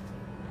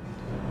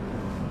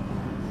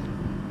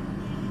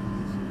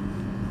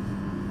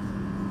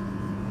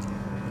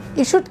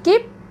 you should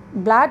keep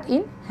blood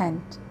in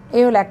hand,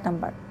 এই হলো 1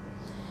 নাম্বার।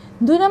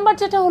 2 নাম্বার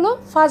যেটা হলো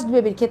ফার্স্ট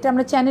বেবির ক্ষেত্রে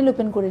আমরা চ্যানেল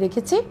ওপেন করে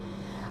রেখেছি,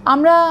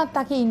 আমরা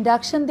তাকে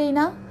ইন্ডাকশন দেই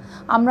না,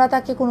 আমরা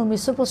তাকে কোনো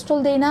মিসোপ্রোস্টল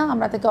দেই না,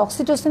 আমরা তাকে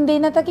অক্সিটোসিন দেই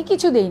না, তাকে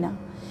কিছু দেই না।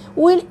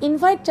 Will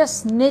invite just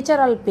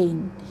natural pain,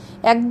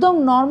 একদম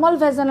নর্মাল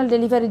ভ্যাজানাল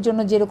ডেলিভারির জন্য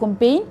যেরকম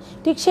পেইন,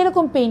 ঠিক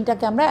সেরকম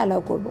পেইনটাকে আমরা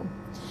অ্যালাউ করব।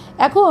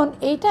 এখন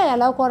এইটা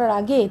অ্যালাউ করার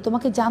আগে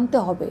তোমাকে জানতে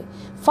হবে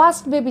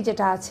ফার্স্ট বেবি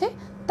যেটা আছে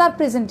তার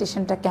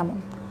প্রেজেন্টেশনটা কেমন।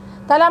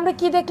 তাহলে আমরা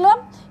কি দেখলাম,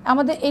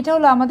 আমাদের এটা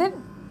হলো আমাদের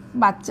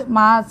বাচ্চা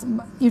মা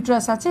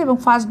ইউট্রাস আছে এবং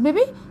first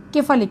baby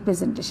কেফালিক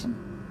presentation,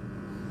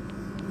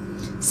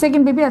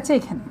 second baby আছে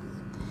এখানে।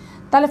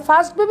 তাহলে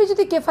ফার্স্ট বেবি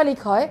যদি কেফালিক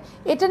হয়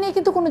এটা নিয়ে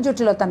কিন্তু কোনো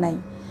জটিলতা নাই।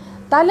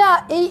 তাহলে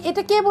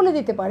এটা কে বলে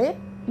দিতে পারে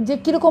যে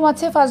কীরকম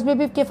আছে, ফার্স্ট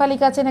বেবি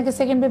কেফালিক আছে নাকি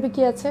সেকেন্ড বেবি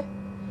কী আছে?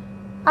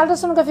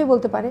 আলট্রাসোনোগ্রাফি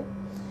বলতে পারে।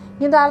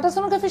 কিন্তু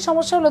আলট্রাসোনোগ্রাফির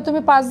সমস্যা হলো তুমি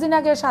 5 দিন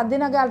আগে 7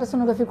 দিন আগে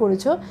আলট্রাসোনোগ্রাফি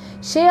করেছো,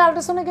 সেই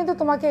আলট্রাসোনে কিন্তু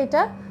তোমাকে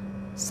এটা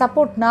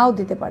সাপোর্ট নাও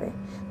দিতে পারে,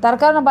 তার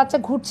কারণে বাচ্চা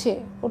ঘুরছে,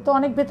 ওর তো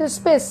অনেক ভেতরে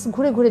স্পেস,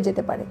 ঘুরে ঘুরে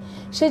যেতে পারে।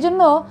 সেই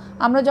জন্য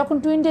আমরা যখন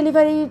টুইন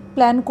ডেলিভারি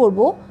প্ল্যান করব,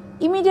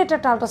 ইমিডিয়েট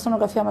একটা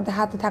আলট্রাসোনোগ্রাফি আমাদের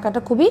হাতে থাকাটা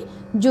খুবই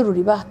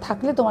জরুরি, বা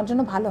থাকলে তোমার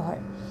জন্য ভালো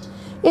হয়।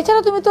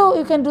 এছাড়া তুমি তো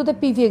you can do the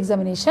PV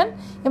examination,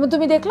 এবং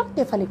তুমি দেখলো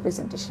কেফালিক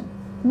প্রেজেন্টেশন,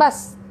 বাস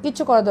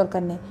কিচ্ছু করার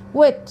দরকার নেই,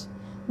 ওয়েট।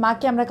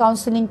 মাকে আমরা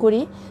কাউন্সেলিং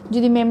করি,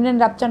 যদি মেমব্রেন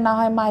রাপচার না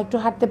হয় মা একটু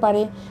হাঁটতে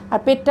পারে, আর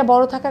পেটটা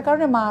বড় থাকার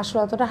কারণে মা আসলে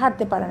অতটা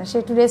হাঁটতে পারে না, সে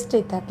একটু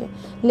রেস্টেই থাকে,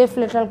 লেফট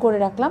লেটারাল করে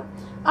রাখলাম।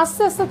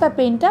 আস্তে আস্তে তার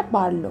পেইনটা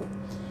বাড়লো,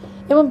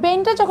 এবং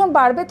পেইনটা যখন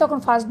বাড়বে তখন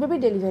ফার্স্ট বেবি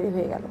ডেলিভারি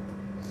হয়ে গেল।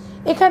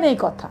 এখানেই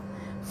কথা,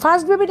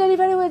 ফার্স্ট বেবি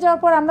ডেলিভারি হয়ে যাওয়ার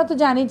পর আমরা তো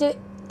জানি যে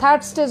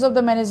third stage of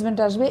the management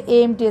আসবে,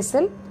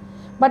 AMTSL।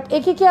 বাট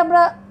একে কি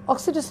আমরা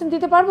অক্সিটোসিন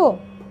দিতে পারবো?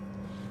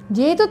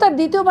 যেহেতু তার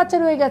দ্বিতীয় বাচ্চা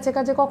রয়ে গেছে,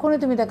 কাজে কখনোই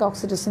তুমি তাকে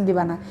অক্সিটোসিন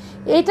দিবা না।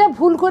 এইটা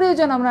ভুল করেও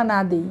যেন আমরা না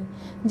দিই।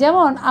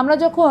 যেমন আমরা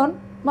যখন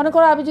মনে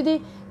করো আমি যদি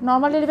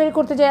নর্মাল ডেলিভারি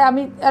করতে যাই,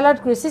 আমি অ্যালার্ট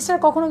করি সিস্টার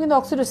কখনো কিন্তু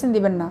অক্সিটোসিন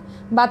দিবেন না,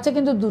 বাচ্চা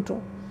কিন্তু দুটো।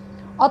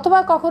 অথবা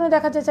কখনো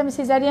দেখা যাচ্ছে আমি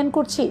সিজারিয়ান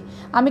করছি,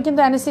 আমি কিন্তু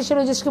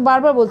অ্যানেস্থেসিওলজিস্টকে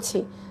বারবার বলছি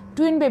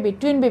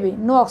টুইন বেবি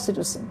নো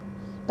অক্সিটোসিন।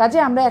 কাজে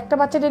আমরা একটা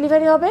বাচ্চা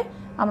ডেলিভারি হবে,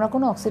 আমরা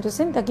কোনো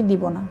অক্সিটোসিন তাকে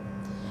দিব না।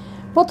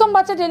 প্রথম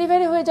বাচ্চা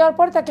ডেলিভারি হয়ে যাওয়ার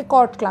পরে তাকে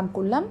কর্ড ক্লাম্প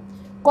করলাম,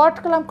 কর্ড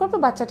ক্লাম্প করতে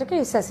বাচ্চাটাকে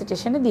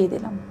রিসাসিটেশনে দিয়ে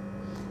দিলাম।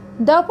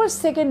 দেওয়ার পর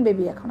সেকেন্ড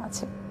বেবি এখন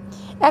আছে।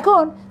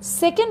 এখন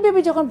সেকেন্ড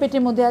বেবি যখন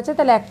পেটের মধ্যে আছে,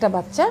 তাহলে একটা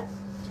বাচ্চা।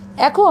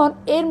 এখন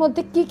এর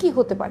মধ্যে কি কি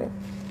হতে পারে?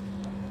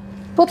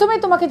 প্রথমে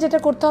তোমাকে যেটা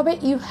করতে হবে,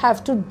 you have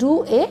to do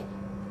a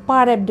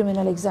per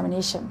abdominal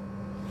examination.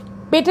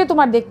 পেটে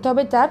তোমার দেখতে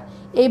হবে তার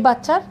এই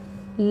বাচ্চার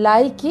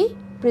লাই কি,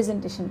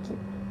 প্রেজেন্টেশন কি।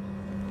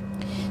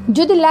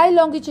 যদি লাই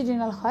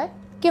লঙ্গিটিউডিনাল হয়,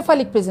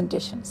 কেফালিক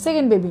প্রেজেন্টেশন,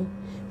 সেকেন্ড বেবি,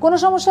 কোনো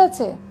সমস্যা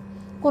আছে?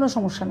 কোনো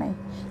সমস্যা নাই,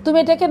 তুমি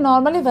এটাকে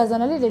নর্মালি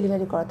ভ্যাজানালি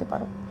ডেলিভারি করাতে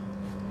পারো।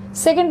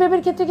 সেকেন্ড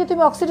বেবির ক্ষেত্রে কি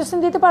তুমি অক্সিটোসিন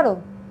দিতে পারো?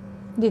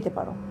 দিতে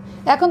পারো।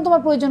 এখন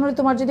তোমার প্রয়োজন হলে,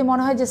 তোমার যদি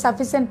মনে হয় যে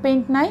সাফিসিয়েন্ট পেইন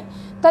নাই,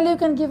 তাহলে ইউ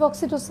ক্যান গিভ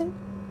অক্সিটোসিন।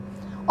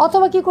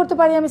 অথবা কি করতে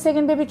পারি আমি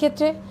সেকেন্ড বেবির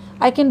ক্ষেত্রে,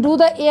 I can do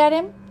the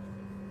ARM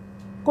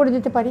করে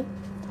দিতে পারি।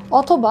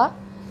 অথবা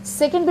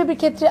সেকেন্ড বেবির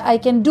ক্ষেত্রে I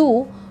can do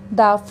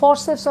the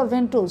forceps or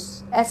ভেন্টোস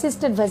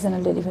assisted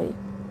vaginal delivery.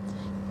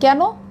 কেন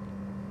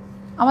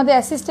আমাদের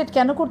অ্যাসিস্টেড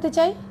কেন করতে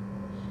চাই?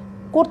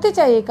 করতে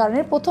চাই এই কারণে,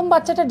 প্রথম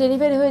বাচ্চাটা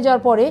ডেলিভারি হয়ে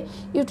যাওয়ার পরে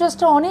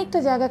ইউট্রাসটা অনেকটা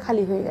জায়গা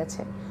খালি হয়ে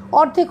গেছে,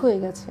 অর্ধেক হয়ে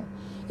গেছে।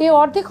 এই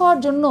অর্ধেক হওয়ার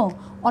জন্য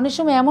অনেক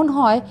সময় এমন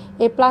হয়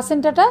এই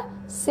প্লাসেন্টাটা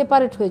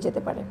সেপারেট হয়ে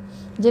যেতে পারে,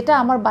 যেটা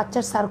আমার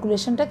বাচ্চার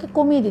সার্কুলেশনটাকে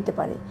কমিয়ে দিতে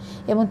পারে।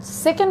 এবং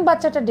সেকেন্ড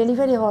বাচ্চাটা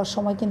ডেলিভারি হওয়ার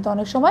সময় কিন্তু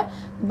অনেক সময়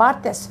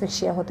বার্থ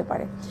অ্যাসফিক্সিয়া হতে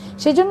পারে।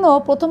 সেই জন্য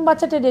প্রথম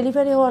বাচ্চাটা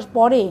ডেলিভারি হওয়ার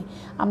পরে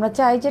আমরা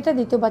চাই যেটা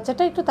দ্বিতীয়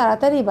বাচ্চাটা একটু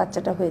তাড়াতাড়ি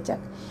বাচ্চাটা হয়ে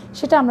যাক,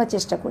 সেটা আমরা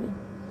চেষ্টা করি।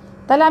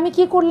 তাহলে আমি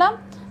কি করলাম,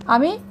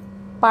 আমি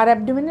পার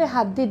অ্যাবডোমেনের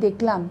হাত দিয়ে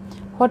দেখলাম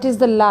what is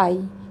the lie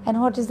and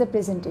what is the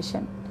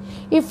presentation.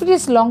 If it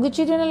is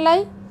longitudinal lie,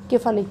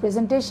 কেফালিক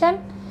presentation.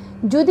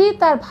 যদি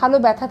তার ভালো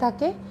ব্যথা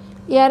থাকে,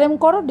 ARM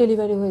করো,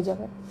 ডেলিভারি হয়ে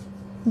যাবে।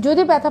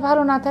 যদি ব্যথা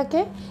ভালো না থাকে,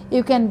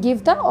 you can give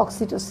the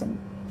oxytocin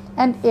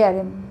and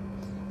ARM।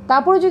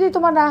 তারপরে যদি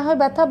তোমার না হয়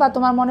ব্যথা, বা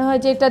তোমার মনে হয়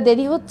যে এটা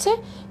দেরি হচ্ছে,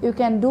 you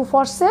can do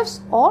forceps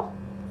or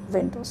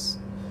ভেন্টোস।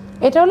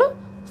 এটা হলো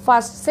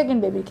সেকেন্ড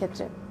বেবির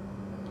ক্ষেত্রে।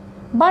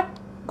 বাট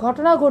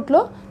ঘটনা ঘটলো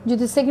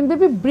যদি সেকেন্ড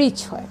বেবি ব্রিচ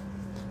হয়,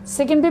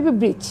 সেকেন্ড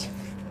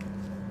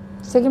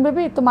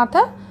বেবি তো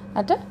মাথা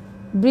একটা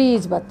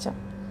ব্রিজ বাচ্চা,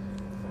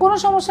 কোনো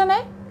সমস্যা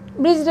নেই,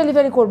 ব্রিজ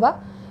ডেলিভারি করবা।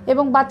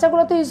 এবং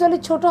বাচ্চাগুলো তো ইউজুয়ালি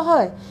ছোটো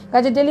হয়,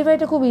 কাজে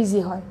ডেলিভারিটা খুব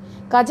ইজি হয়।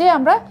 কাজে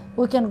আমরা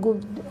we can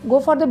go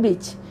for the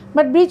bridge.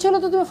 But bridge হলে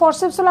তো তুমি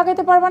ফরসেপসও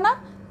লাগাইতে পারবা না,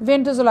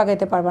 ভেন্টোসও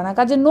লাগাইতে পারবা না,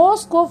 কাজে no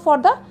scope for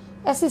the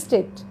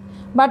assisted.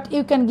 But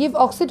you can give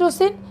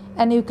oxytocin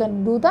and you can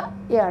do the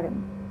ARM।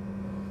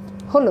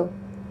 হলো।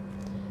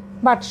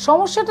 বাট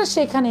সমস্যাটা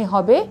সেখানেই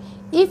হবে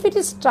ইফ ইট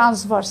ইজ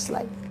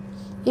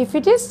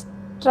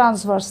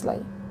ট্রান্সভার্স লাই।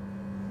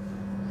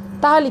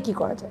 তাহলে কি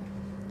করা যায়?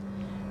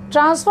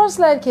 ট্রান্সভার্স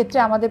লাইয়ের ক্ষেত্রে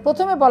আমাদের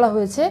প্রথমে বলা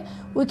হয়েছে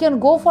we can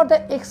go for the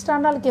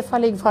external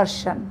কেফালিক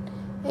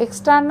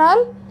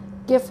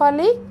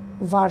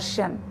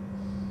version.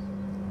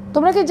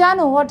 তোমরা কি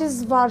জানো হোয়াট ইজ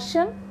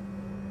ভার্সন?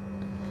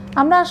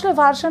 আমরা আসলে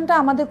ভার্সনটা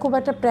আমাদের খুব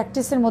একটা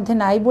প্র্যাকটিসের মধ্যে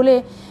নাই বলে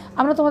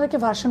আমরা তোমাদেরকে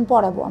ভার্সন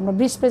পড়াবো। আমরা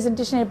ব্রিজ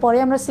প্রেজেন্টেশনের পরে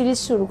আমরা সিরিজ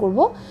শুরু করব,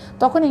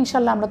 তখন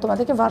ইনশাল্লাহ আমরা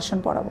তোমাদেরকে ভার্সন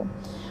পড়াবো।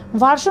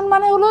 ভার্সন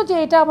মানে হলো যে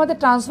এটা আমাদের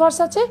ট্রান্সভার্স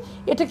আছে,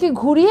 এটাকে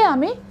ঘুরিয়ে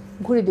আমি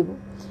ঘুরিয়ে দেবো।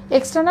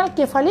 এক্সটার্নাল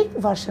কেফালিক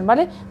ভার্সন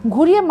মানে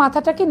ঘুরিয়ে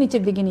মাথাটাকে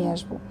নিচের দিকে নিয়ে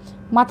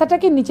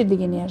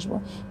আসবো,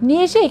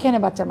 নিয়ে এসে এখানে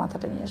বাচ্চার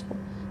মাথাটা নিয়ে আসবো,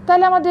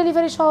 তাহলে আমার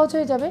ডেলিভারি সহজ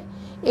হয়ে যাবে।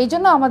 এই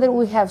জন্য আমাদের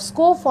we have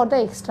scope for the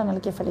external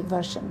কেফালিক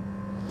version.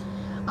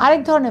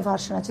 আরেক ধরনের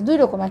ভার্সন আছে, দুই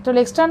রকম, একটা হলো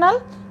এক্সটার্নাল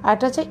আর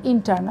একটা হচ্ছে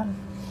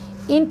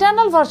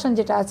ইন্টারনাল ভার্সন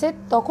যেটা আছে,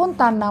 তখন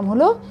তার নাম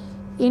হলো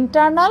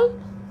ইন্টারনাল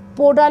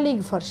পোডালিক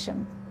ভার্সন।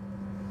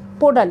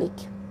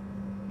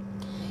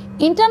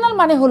 ইন্টারনাল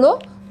মানে হলো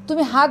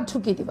তুমি হাত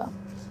ঢুকিয়ে দিবা,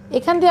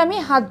 এখান দিয়ে আমি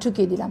হাত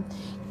ঢুকিয়ে দিলাম,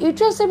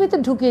 ইউট্রাসের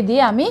ভিতরে ঢুকিয়ে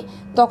দিয়ে আমি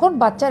তখন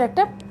বাচ্চার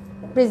একটা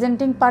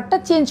প্রেজেন্টিং পার্টটা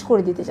চেঞ্জ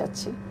করে দিতে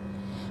যাচ্ছি।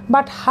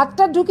 বাট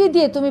হাতটা ঢুকিয়ে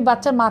দিয়ে তুমি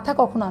বাচ্চার মাথা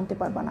কখনো আনতে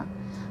পারবা না।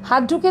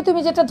 হাত ঢুকিয়ে তুমি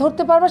যেটা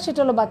ধরতে পারবা সেটা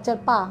হলো বাচ্চার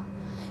পা,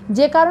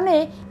 যে কারণে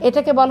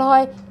এটাকে বলা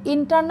হয়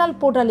internal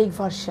পোডালিক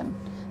version.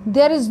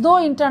 There is no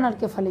internal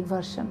কেফালিক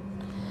version.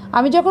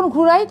 আমি যখন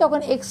ঘুরাই তখন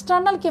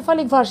এক্সটার্নাল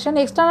কেফালিক ভার্সন,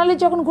 এক্সটার্নালি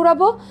যখন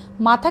ঘুরাবো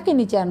মাথাকে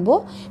নিচে আনবো,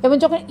 এবং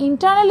যখন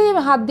ইন্টারনালি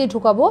আমি হাত দিয়ে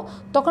ঢুকাবো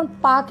তখন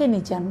পাকে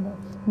নিচে আনবো,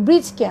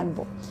 ব্রিজকে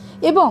আনবো।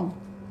 এবং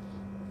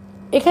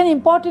এখানে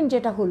ইম্পর্টেন্ট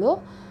যেটা হলো,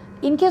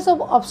 in case of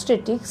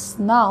obstetrics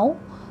now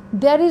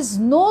there is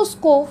no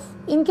scope,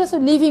 in case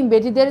of living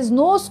baby there is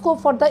no scope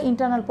for the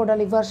internal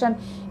podalic version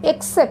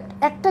except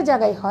একটা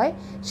জায়গায় হয়,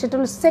 সেটা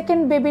হলো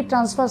second baby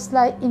transfers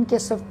lie in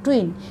case of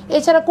twin.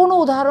 এছাড়া কোনো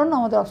উদাহরণ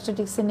আমাদের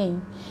অবস্টেট্রিক্সে নেই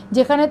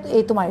যেখানে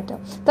এই তোমার এটা।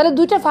 তাহলে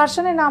দুইটা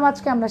ভার্সনের নাম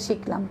আজকে আমরা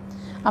শিখলাম।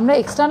 আমরা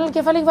এক্সটার্নাল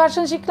কেফালিক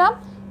ভার্সন শিখলাম,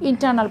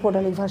 ইন্টারনাল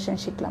পোডালিক ভার্সন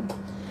শিখলাম।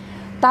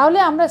 তাহলে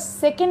আমরা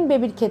সেকেন্ড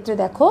বেবির ক্ষেত্রে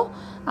দেখো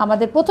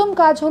আমাদের প্রথম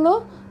কাজ হলো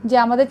যে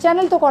আমাদের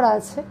চ্যানেল তো করা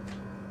আছে,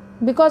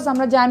 বিকজ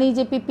আমরা জানি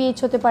যে পিপিএইচ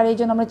হতে পারে, এই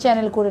জন্য আমরা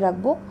চ্যানেল করে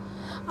রাখবো।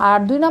 আর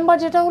 2 নম্বর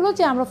যেটা হলো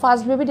যে আমরা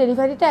ফার্স্ট বেবি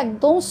ডেলিভারিটা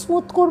একদম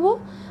স্মুথ করব,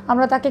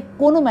 আমরা তাকে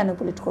কোনো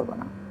ম্যানিপুলেট করব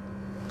না।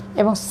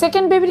 এবং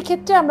সেকেন্ড বেবির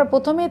ক্ষেত্রে আমরা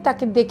প্রথমে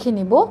তাকে দেখে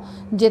নিব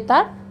যে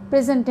তার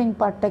প্রেজেন্টিং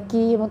পার্টটা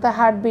কী এবং তার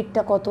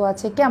হার্টবিটটা কত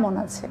আছে, কেমন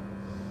আছে।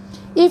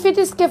 ইফ ইট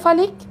ইজ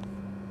কেফালিক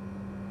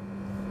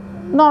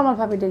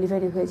নর্মালভাবে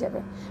ডেলিভারি হয়ে যাবে,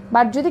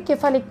 বাট যদি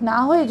কেফালিক না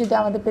হয়ে যদি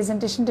আমাদের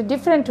প্রেজেন্টেশনটা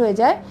ডিফারেন্ট হয়ে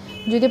যায়,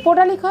 যদি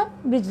পোডালিক হয়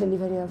ব্রিজ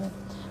ডেলিভারি হবে।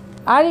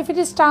 আর if it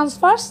is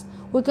transverse,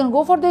 we can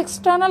go for the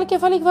external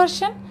cephalic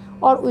version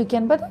or we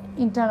can by the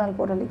internal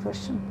podalic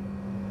version.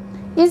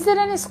 Is there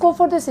any scope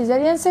for the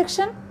cesarean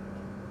section?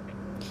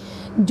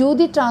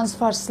 যদি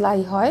transfers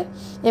লাই হয়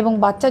এবং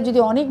বাচ্চা যদি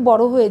অনেক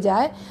বড় হয়ে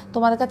যায়,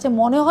 তোমার কাছে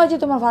মনে হয় যে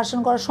তোমার ভার্সন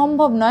করা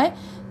সম্ভব নয়,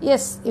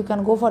 yes you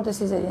can go for the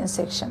caesarean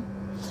section.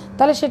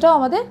 তাহলে সেটাও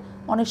আমাদের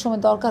অনেক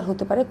সময় দরকার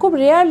হতে পারে, খুব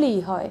রেয়ারলি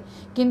হয়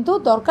কিন্তু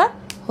দরকার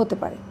হতে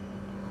পারে।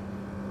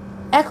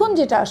 এখন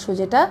যেটা আসো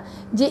যেটা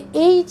যে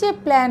এই যে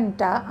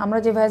প্ল্যানটা আমরা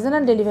যে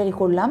ভ্যাজিনাল ডেলিভারি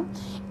করলাম,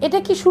 এটা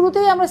কি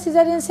শুরুতেই আমরা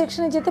সিজারিয়ান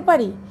সেকশনে যেতে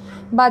পারি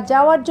বা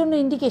যাওয়ার জন্য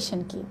ইন্ডিকেশন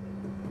কি?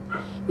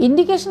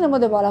 ইন্ডিকেশনের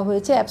মধ্যে বলা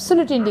হয়েছে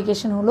অ্যাবসলিউট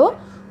ইন্ডিকেশন হলো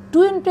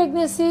twin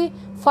pregnancy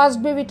first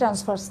baby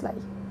transfers লাই।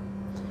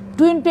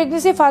 Twin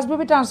pregnancy first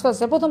baby transfers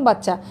লাই, প্রথম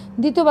বাচ্চা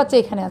দ্বিতীয় বাচ্চা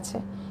এখানে আছে,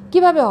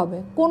 কিভাবে হবে?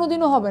 কোনো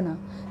দিনও হবে না।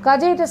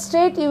 কাজে এটা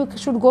straight you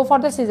should go for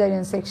the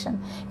caesarean section.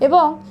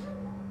 এবং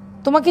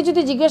তোমাকে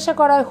যদি জিজ্ঞাসা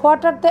করা হয়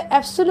what are the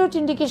absolute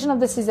indication of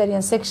the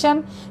caesarean section,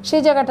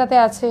 সেই জায়গাটাতে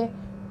আছে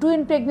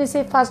twin pregnancy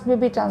first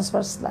baby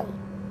transfers লাই।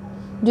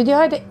 যদি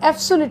হয় এটা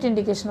absolute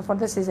indication for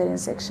the caesarean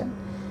section.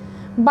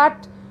 But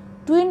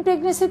twin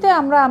প্রেগনেন্সিতে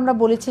আমরা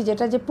বলেছি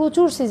যেটা যে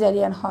প্রচুর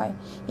সিজারিয়ান হয়।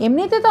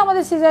 এমনিতে তো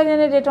আমাদের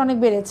সিজারিয়ানের রেট অনেক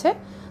বেড়েছে,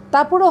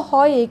 তারপরেও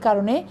হয় এই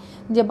কারণে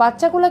যে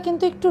বাচ্চাগুলো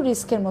কিন্তু একটু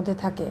রিস্কের মধ্যে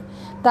থাকে।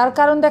 তার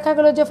কারণ দেখা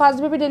গেল যে ফার্স্ট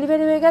বেবি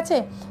ডেলিভারি হয়ে গেছে,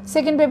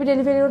 সেকেন্ড বেবি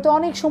ডেলিভারি হতে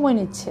অনেক সময়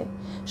নিচ্ছে,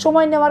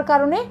 সময় নেওয়ার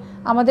কারণে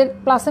আমাদের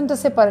প্লাসেন্টা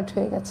সেপারেট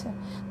হয়ে গেছে,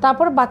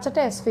 তারপর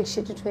বাচ্চাটা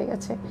অ্যাসফিক্সিয়েটেড হয়ে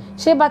গেছে।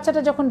 সেই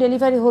বাচ্চাটা যখন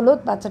ডেলিভারি হলো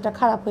বাচ্চাটা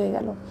খারাপ হয়ে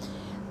গেল।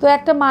 তো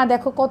একটা মা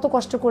দেখো কত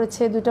কষ্ট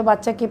করেছে, 2টা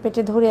বাচ্চাকে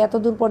পেটে ধরে এত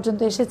দূর পর্যন্ত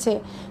এসেছে,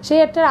 সেই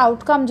একটা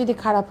আউটকাম যদি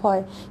খারাপ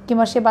হয়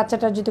কিংবা সে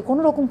বাচ্চাটার যদি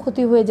কোনো রকম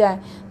ক্ষতি হয়ে যায়,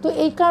 তো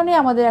এই কারণে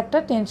আমাদের একটা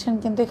টেনশন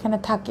কিন্তু এখানে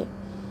থাকে।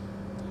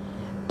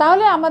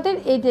 তাহলে আমাদের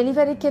এই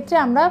ডেলিভারির ক্ষেত্রে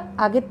আমরা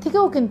আগের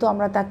থেকেও কিন্তু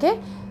আমরা তাকে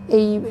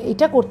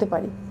এইটা করতে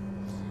পারি।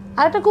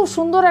 আর একটা খুব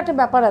সুন্দর একটা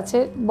ব্যাপার আছে,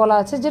 বলা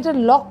আছে যেটা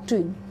লক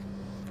টুইন।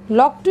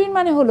 লক টুইন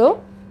মানে হলো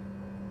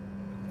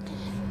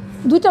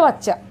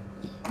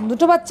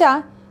দুটো বাচ্চা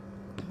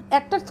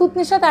একটা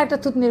থুতনির সাথে আরেকটা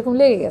থুতনি এরকম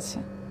লেগে গেছে,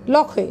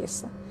 লক হয়ে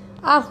গেছে,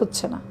 আর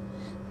হচ্ছে না।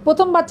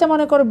 প্রথম বাচ্চা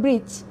মনে করো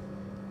ব্রিজ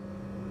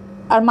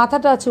আর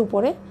মাথাটা আছে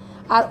উপরে,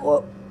 আর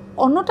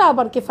অন্যটা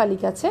আবার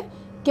কেফালিক আছে।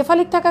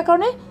 কেফালিক থাকার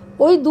কারণে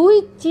ওই 2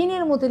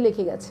 চিনের মধ্যে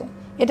লেগে গেছে,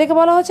 এটাকে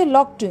বলা হচ্ছে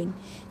লক টুইন।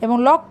 এবং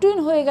লক টুইন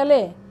হয়ে গেলে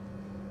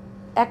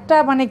একটা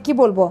মানে কি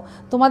বলবো,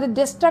 তোমাদের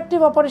ডিস্ট্রাকটিভ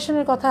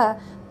অপারেশনের কথা,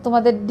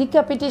 তোমাদের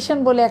ডিক্যাপিটেশন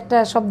বলে একটা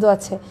শব্দ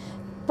আছে,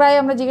 প্রায়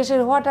আমরা জিজ্ঞেস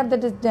করি what are the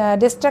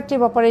destructive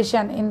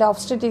operation in the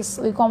obstetrics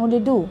we commonly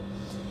do.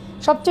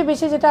 সবচেয়ে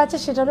বেশি যেটা আছে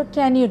সেটা হলো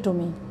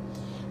ক্র্যানিওটমি,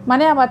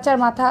 মানে বাচ্চার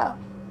মাথা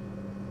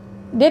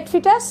dead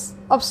foetus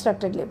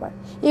obstructed liver,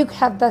 you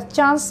have the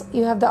chance,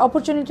 you have the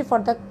opportunity for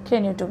the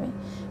craniotomy.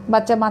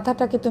 বাচ্চার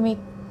মাথাটাকে তুমি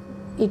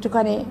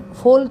একটুখানি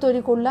ফোল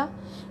তৈরি করলা,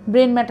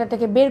 ব্রেন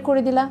ম্যাটারটাকে বের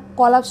করে দিলা,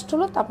 কলাপসড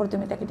হলো, তারপর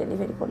তুমি তাকে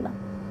ডেলিভারি করলা।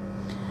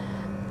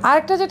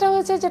 আরেকটা যেটা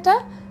হয়েছে যেটা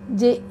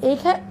যে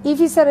এইখানে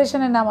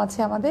ইভিসারেশনের নাম আছে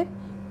আমাদের,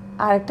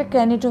 আর একটা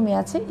ক্র্যানিওটমি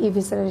আছে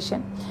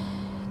ইভিসারেশন।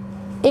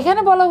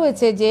 এখানে বলা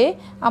হয়েছে যে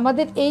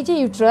আমাদের এই যে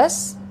ইউট্রাস,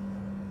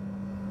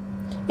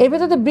 এর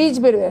ভেতরে ব্রিজ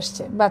বেরোয়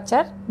আসছে,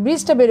 বাচ্চার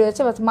ব্রিজটা বেরোয়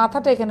যাচ্ছে,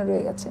 মাথাটা এখানে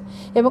রয়ে গেছে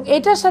এবং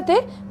এটার সাথে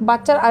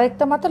বাচ্চার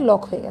আরেকটা মাথা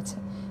লক হয়ে গেছে।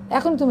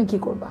 এখন তুমি কি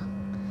করবা?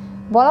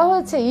 বলা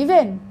হয়েছে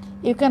even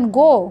you can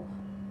go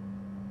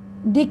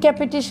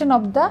ডিক্যাপিটেশন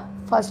of the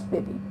first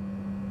baby.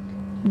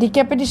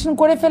 ডিক্যাপিটেশন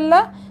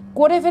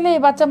করে ফেলে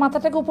এই বাচ্চা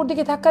মাথাটাকে উপর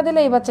দিকে ধাক্কা দিলে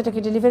এই বাচ্চাটাকে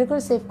ডেলিভারি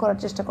করে সেভ করার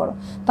চেষ্টা করো।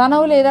 তা না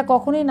হলে এরা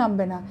কখনোই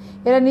নামবে না।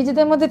 এরা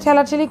নিজেদের মধ্যে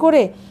ঠেলাঠেলি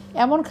করে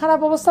এমন খারাপ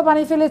অবস্থা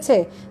বানিয়ে ফেলেছে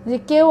যে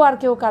কেউ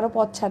কারো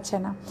পথ ছাড়ছে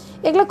না।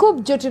 এগুলো খুব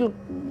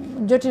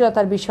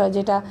জটিলতার বিষয়,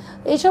 যেটা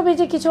এইসব এই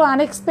যে কিছু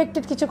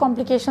আনএক্সপেক্টেড কিছু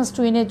কমপ্লিকেশনস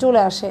টুইনে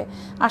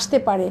আসতে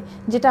পারে,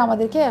 যেটা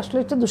আমাদেরকে আসলে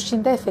একটু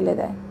দুশ্চিন্তায় ফেলে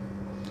দেয়।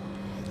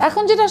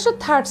 এখন যেটা আসলে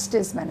থার্ড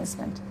স্টেজ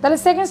ম্যানেজমেন্ট। তাহলে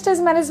সেকেন্ড স্টেজ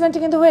ম্যানেজমেন্টে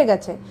কিন্তু হয়ে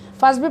গেছে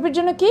ফার্স্ট বেবির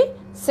জন্য কি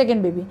সেকেন্ড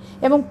বেবি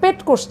এবং পেট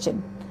কোশ্চেন।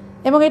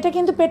 এবং এটা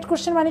কিন্তু পেট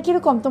কোশ্চেন মানে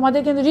কীরকম,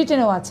 তোমাদের কিন্তু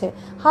রিটেনেও আছে,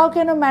 how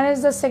can you manage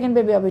the second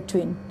baby of A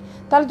twin.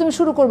 তাহলে তুমি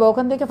শুরু করবো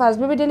ওখান থেকে, ফার্স্ট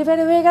বেবি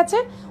ডেলিভারি হয়ে গেছে,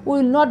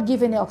 will not give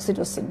any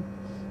oxytocin,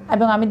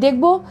 এবং আমি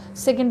দেখব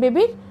সেকেন্ড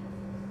বেবির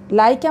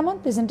লাই কেমন,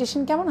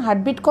 প্রেজেন্টেশন কেমন,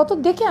 হার্টবিট কত,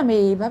 দেখে আমি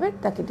এইভাবে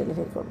তাকে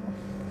ডেলিভারি করব।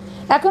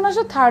 এখন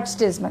আসো third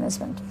stage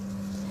management.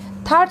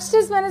 Third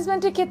stage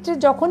ম্যানেজমেন্টের ক্ষেত্রে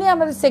যখনই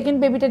আমাদের সেকেন্ড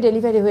বেবিটা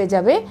ডেলিভারি হয়ে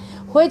যাবে,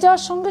 হয়ে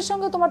যাওয়ার সঙ্গে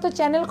সঙ্গে তোমার তো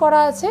চ্যানেল করা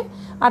আছে,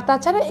 আর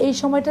তাছাড়া এই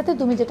সময়টাতে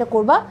তুমি যেটা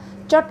করবা,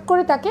 চট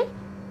করে তাকে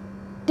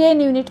 10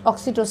 ইউনিট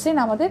অক্সিটোসিন,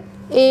 আমাদের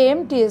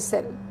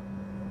AMTSL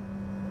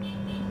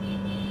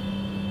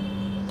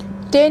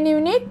 10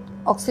 ইউনিট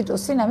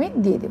অক্সিটোসিন আমি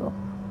দিয়ে দেব,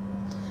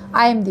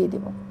 IM দিয়ে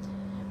দেব।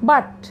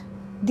 But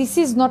this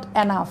is not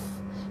enough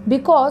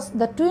because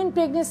the twin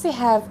pregnancy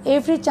have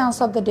every chance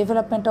of the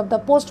development of the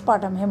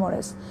postpartum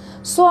hemorrhage.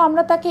 So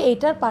আমরা তাকে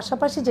এটার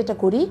পাশাপাশি যেটা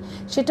করি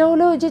সেটা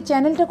হলো ওই যে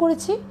চ্যানেলটা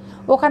করেছি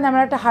ওখানে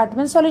আমরা একটা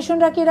হার্টম্যান সলিউশন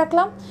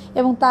রাখলাম,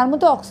 এবং তার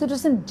মধ্যে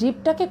অক্সিটোসিন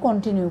ড্রিপটাকে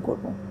কন্টিনিউ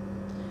করব।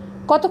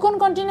 কতক্ষণ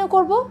কন্টিনিউ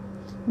করব?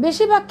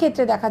 বেশিরভাগ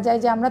ক্ষেত্রে দেখা যায়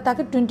যে আমরা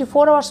তাকে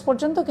 24 আওয়ার্স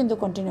পর্যন্ত কিন্তু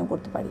কন্টিনিউ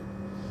করতে পারি।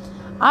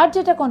 আর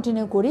যেটা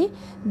কন্টিনিউ করি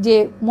যে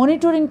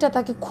মনিটরিংটা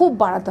তাকে খুব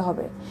বাড়াতে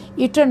হবে,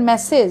 ইউট্রাইন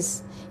মেসেজ,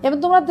 এবং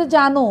তোমরা তো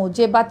জানো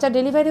যে বাচ্চা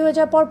ডেলিভারি হয়ে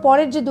যাওয়ার পর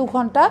পরের যে 2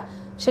 ঘন্টা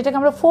সেটাকে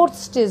আমরা 4th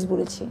স্টেজ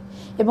বলেছি,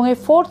 এবং এই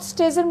 4th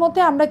স্টেজের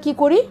মধ্যে আমরা কি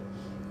করি,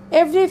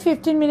 এভরি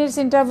 15 মিনিটস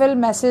ইন্টারভেল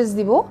মেসেজ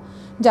দিব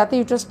যাতে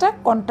ইউট্রাসটা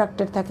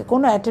কন্ট্রাক্টেড থাকে,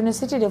 কোনো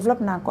অ্যাটেনোসিটি ডেভেলপ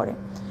না করে।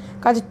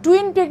 কাজে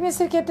টুইন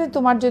প্রেগনেন্সির ক্ষেত্রে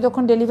তোমার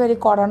যখন ডেলিভারি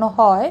করানো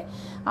হয়,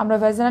 আমরা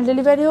ভ্যাজিনাল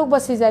ডেলিভারি হোক বা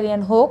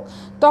সিজারিয়ান হোক,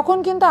 তখন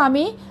কিন্তু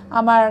আমি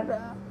আমার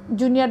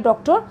জুনিয়র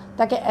ডক্টর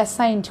তাকে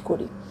অ্যাসাইন্ড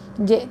করি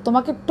যে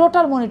তোমাকে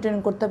টোটাল মনিটরিং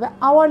করতে হবে,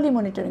 আওয়ারলি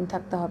মনিটরিং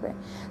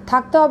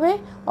থাকতে হবে,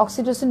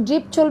 অক্সিটোসিন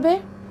ড্রিপ চলবে,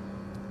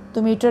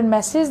 তুমি ইউট্রাইন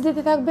মেসেজ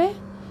দিতে থাকবে,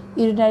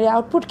 ইউরিনারি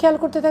আউটপুট খেয়াল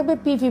করতে থাকবে,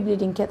 পিভি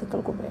ব্লিডিং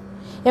খেয়াল করবে,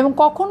 এবং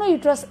কখনো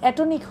ইউট্রাস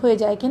অ্যাটোনিক হয়ে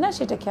যায় কিনা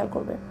সেটা খেয়াল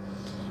করবে।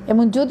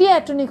 এবং যদি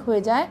অ্যাটোনিক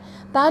হয়ে যায়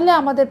তাহলে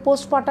আমাদের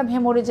পোস্টপার্টাম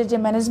হেমোরেজের যে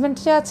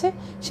ম্যানেজমেন্টটা আছে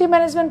সেই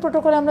ম্যানেজমেন্ট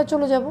প্রোটোকলে আমরা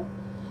চলে যাব।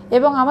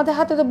 এবং আমাদের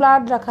হাতে তো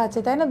ব্লাড রাখা আছে,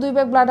 তাই না, 2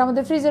 ব্যাগ ব্লাড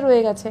আমাদের ফ্রিজে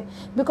রয়ে গেছে,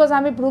 বিকজ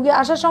আমি রুগী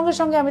আসার সঙ্গে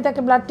সঙ্গে আমি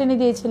তাকে ব্লাড টেনে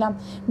দিয়েছিলাম,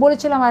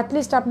 বলেছিলাম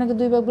অ্যাটলিস্ট আপনাকে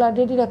 2 ব্যাগ ব্লাড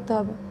রেডি রাখতে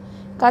হবে।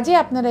 কাজে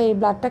আপনারা এই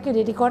ব্লাডটাকে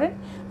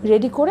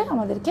রেডি করে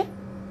আমাদেরকে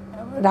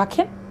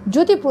রাখেন,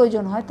 যদি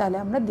প্রয়োজন হয় তাহলে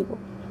আমরা দিব।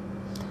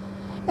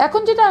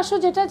 এখন যেটা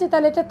যে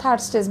তাহলে এটা থার্ড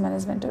স্টেজ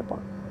ম্যানেজমেন্টের পর,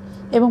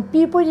 এবং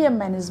পিপোরিয়াম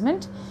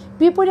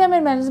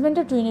পিপোরিয়ামের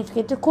ম্যানেজমেন্টের টুইনের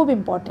ক্ষেত্রে খুব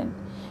ইম্পর্টেন্ট।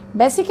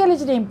 বেসিক্যালি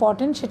যেটা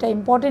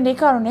ইম্পর্টেন্ট এই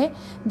কারণে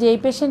যে এই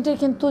পেশেন্টের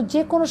কিন্তু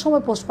যে কোনো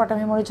সময় পোস্টপার্টাম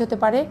হেমোরেজ হতে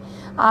পারে,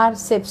 আর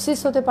সেপসিস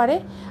হতে পারে,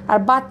 আর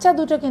বাচ্চা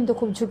দুটো কিন্তু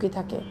খুব ঝুঁকি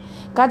থাকে।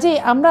 কাজেই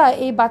আমরা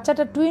এই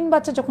বাচ্চাটা টুইন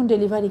বাচ্চা যখন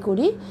ডেলিভারি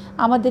করি,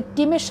 আমাদের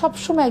টিমে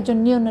সবসময় একজন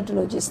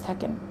নিওনেটোলজিস্ট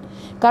থাকেন,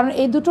 কারণ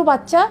এই দুটো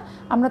বাচ্চা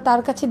আমরা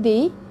তার কাছে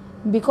দেই,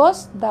 বিকজ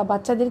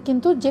বাচ্চাদের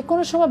কিন্তু যে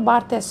কোনো সময়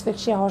বার্থ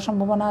অ্যাসফিক্সিয়া হওয়ার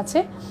সম্ভাবনা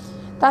আছে।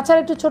 তাছাড়া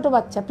একটু ছোটো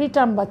বাচ্চা,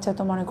 প্রিটার্ম বাচ্চা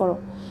তো মনে করো,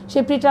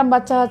 সেই প্রিটার্ম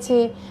বাচ্চা আছে,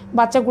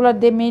 বাচ্চাগুলোর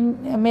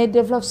মে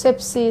ডেভেলপ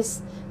সেপসিস,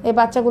 এই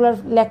বাচ্চাগুলোর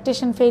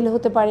ল্যাকটেশন ফেল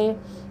হতে পারে,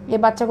 এই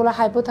বাচ্চাগুলো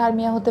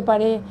হাইপোথার্মিয়া হতে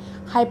পারে,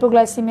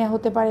 হাইপোগ্লাইসিমিয়া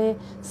হতে পারে,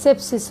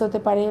 সেপসিস হতে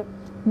পারে,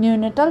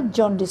 নিওনেটাল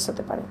জন্ডিস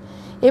হতে পারে,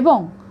 এবং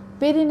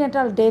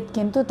পেরিনেটাল ডেথ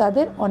কিন্তু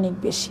তাদের অনেক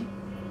বেশি।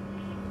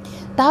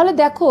 তাহলে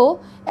দেখো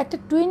একটা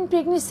টুইন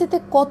প্রেগনেন্সিতে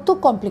কত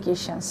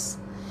কমপ্লিকেশনস,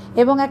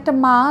 এবং একটা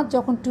মা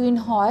যখন টুইন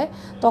হয়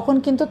তখন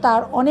কিন্তু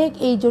তার অনেক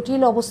এই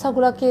জটিল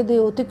অবস্থাগুলোকে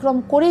অতিক্রম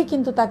করেই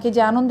কিন্তু তাকে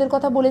যে আনন্দের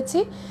কথা বলেছি,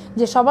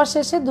 যে সবার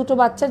শেষে 2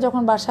 বাচ্চা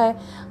যখন বাসায়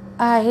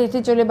হেঁটে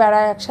চলে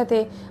বেড়ায় একসাথে,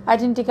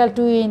 আইডেন্টিক্যাল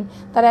টুইন,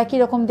 তারা একই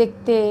রকম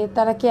দেখতে,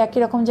 তারা কি একই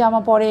রকম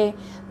জামা পরে,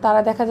 তারা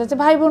দেখা যাচ্ছে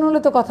ভাই বোন হলে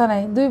তো কথা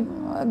নাই,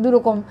 দুই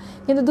রকম,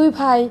 কিন্তু 2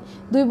 ভাই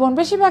 2 বোন,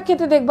 বেশিরভাগ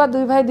ক্ষেত্রে দেখবা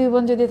 2 ভাই 2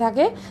 বোন যদি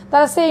থাকে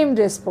তারা সেম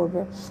ড্রেস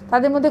পরবে,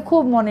 তাদের মধ্যে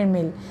খুব মনের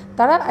মিল,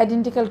 তারা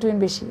আইডেন্টিক্যাল টুইন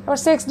বেশি। আবার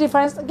সেক্স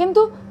ডিফারেন্স,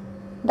 কিন্তু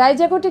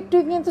ডাইজ্যাগোটিক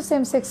টুইন কিন্তু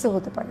সেম সেক্সে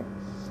হতে পারে।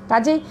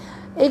 কাজেই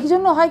এই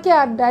জন্য হয় কি,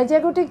 আর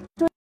ডাইজ্যাগোটিক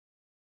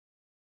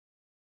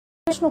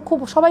প্রশ্ন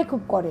সবাই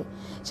খুব করে,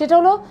 সেটা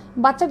হলো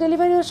বাচ্চা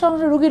ডেলিভারির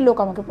সঙ্গে রুগীর লোক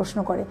আমাকে প্রশ্ন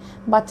করে,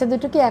 বাচ্চা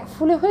দুটো কি এক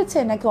ফুলে হয়েছে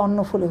নাকি অন্য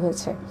ফুলে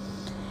হয়েছে।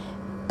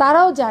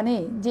 তারাও জানে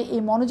যে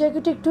এই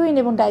মনোজাইগোটিক টুইন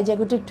এবং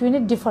ডাইজ্যাগোটিক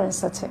টুইনের ডিফারেন্স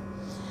আছে।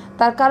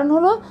 তার কারণ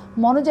হলো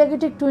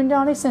মনোজাইগোটিক টুইনটা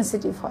অনেক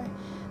সেন্সিটিভ হয়,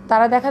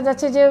 তারা দেখা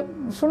যাচ্ছে যে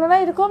শুনো না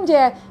এরকম যে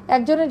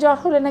একজনের জ্বর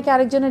হলে নাকি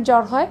আরেকজনের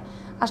জ্বর হয়,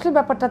 আসলে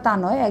ব্যাপারটা তা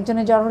নয়,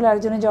 একজনের জ্বর হলে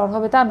আরেকজনের জ্বর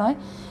হবে তা নয়,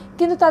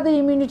 কিন্তু তাদের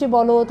ইমিউনিটি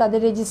বলো, তাদের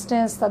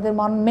রেজিস্ট্যান্স, তাদের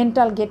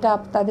মেন্টাল গেট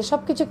আপ, তাদের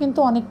সব কিছু কিন্তু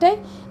অনেকটাই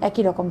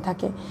একই রকম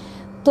থাকে।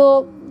 তো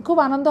খুব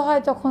আনন্দ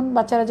হয় তখন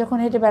বাচ্চারা যখন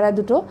হেঁটে বেড়ায়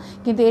দুটো,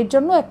 কিন্তু এর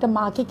জন্য একটা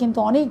মাকে কিন্তু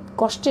অনেক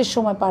কষ্টের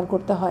সময় পার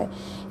করতে হয়,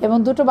 এবং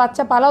 2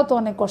 বাচ্চা পালাও তো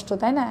অনেক কষ্ট,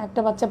 তাই না,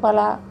 একটা বাচ্চা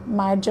পালা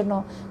মায়ের জন্য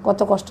কত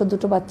কষ্ট,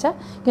 2 বাচ্চা,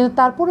 কিন্তু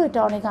তারপরেও এটা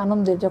অনেক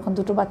আনন্দের যখন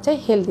 2 বাচ্চাই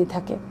হেলদি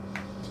থাকে।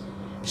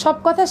 সব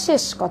কথা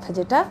শেষ কথা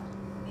যেটা,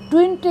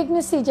 twin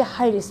pregnancy is a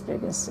high risk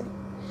pregnancy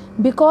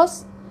because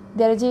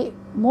there is a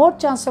more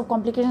chance of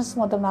complications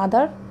for the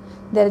mother,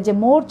 there is a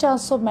more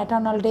chance of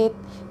maternal death,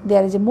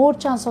 there is a more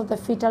chance of the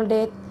fetal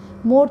death,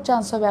 more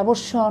chance of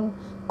abortion,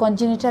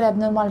 congenital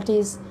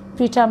abnormalities,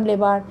 preterm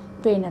labour,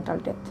 perinatal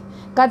death.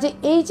 কাজে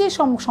এই যে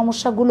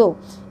সমস্যাগুলো,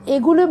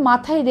 এগুলো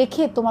মাথায়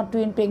রেখে তোমার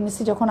twin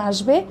pregnancy যখন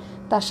আসবে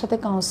তার সাথে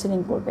কাউন্সেলিং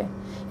করবে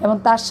এবং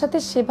তার সাথে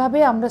সেভাবে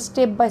আমরা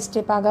স্টেপ বাই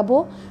স্টেপ আগাবো।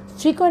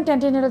 ফ্রিকোয়েন্ট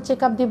অ্যান্টিনেটাল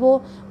চেক আপ দেবো।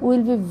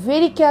 Will be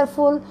very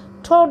careful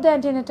throughout the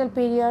antenatal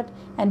period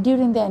and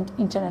during the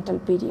ইন্টারনেটাল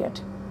period.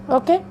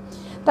 ওকে,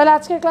 তাহলে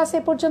আজকের ক্লাস এ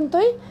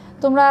পর্যন্তই।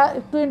 তোমরা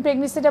টুইন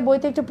প্রেগনেন্সিটা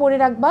বইতে একটু পড়ে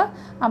রাখবা,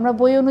 আমরা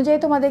বই অনুযায়ী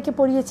তোমাদেরকে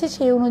পড়িয়েছি,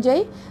 সেই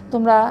অনুযায়ী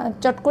তোমরা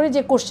চট করে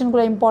যে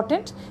কোশ্চেনগুলো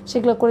ইম্পর্টেন্ট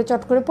সেগুলো করে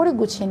চট করে পড়ে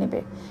গুছিয়ে নেবে।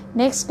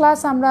 নেক্সট ক্লাস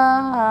আমরা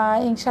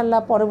ইনশাল্লাহ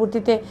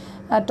পরবর্তীতে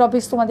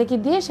টপিকস তোমাদেরকে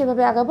দিয়ে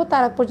সেভাবে আগাবো।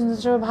 তার আগ পর্যন্ত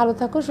সবাই ভালো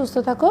থাকো, সুস্থ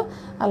থাকো।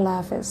 আল্লাহ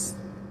হাফেজ।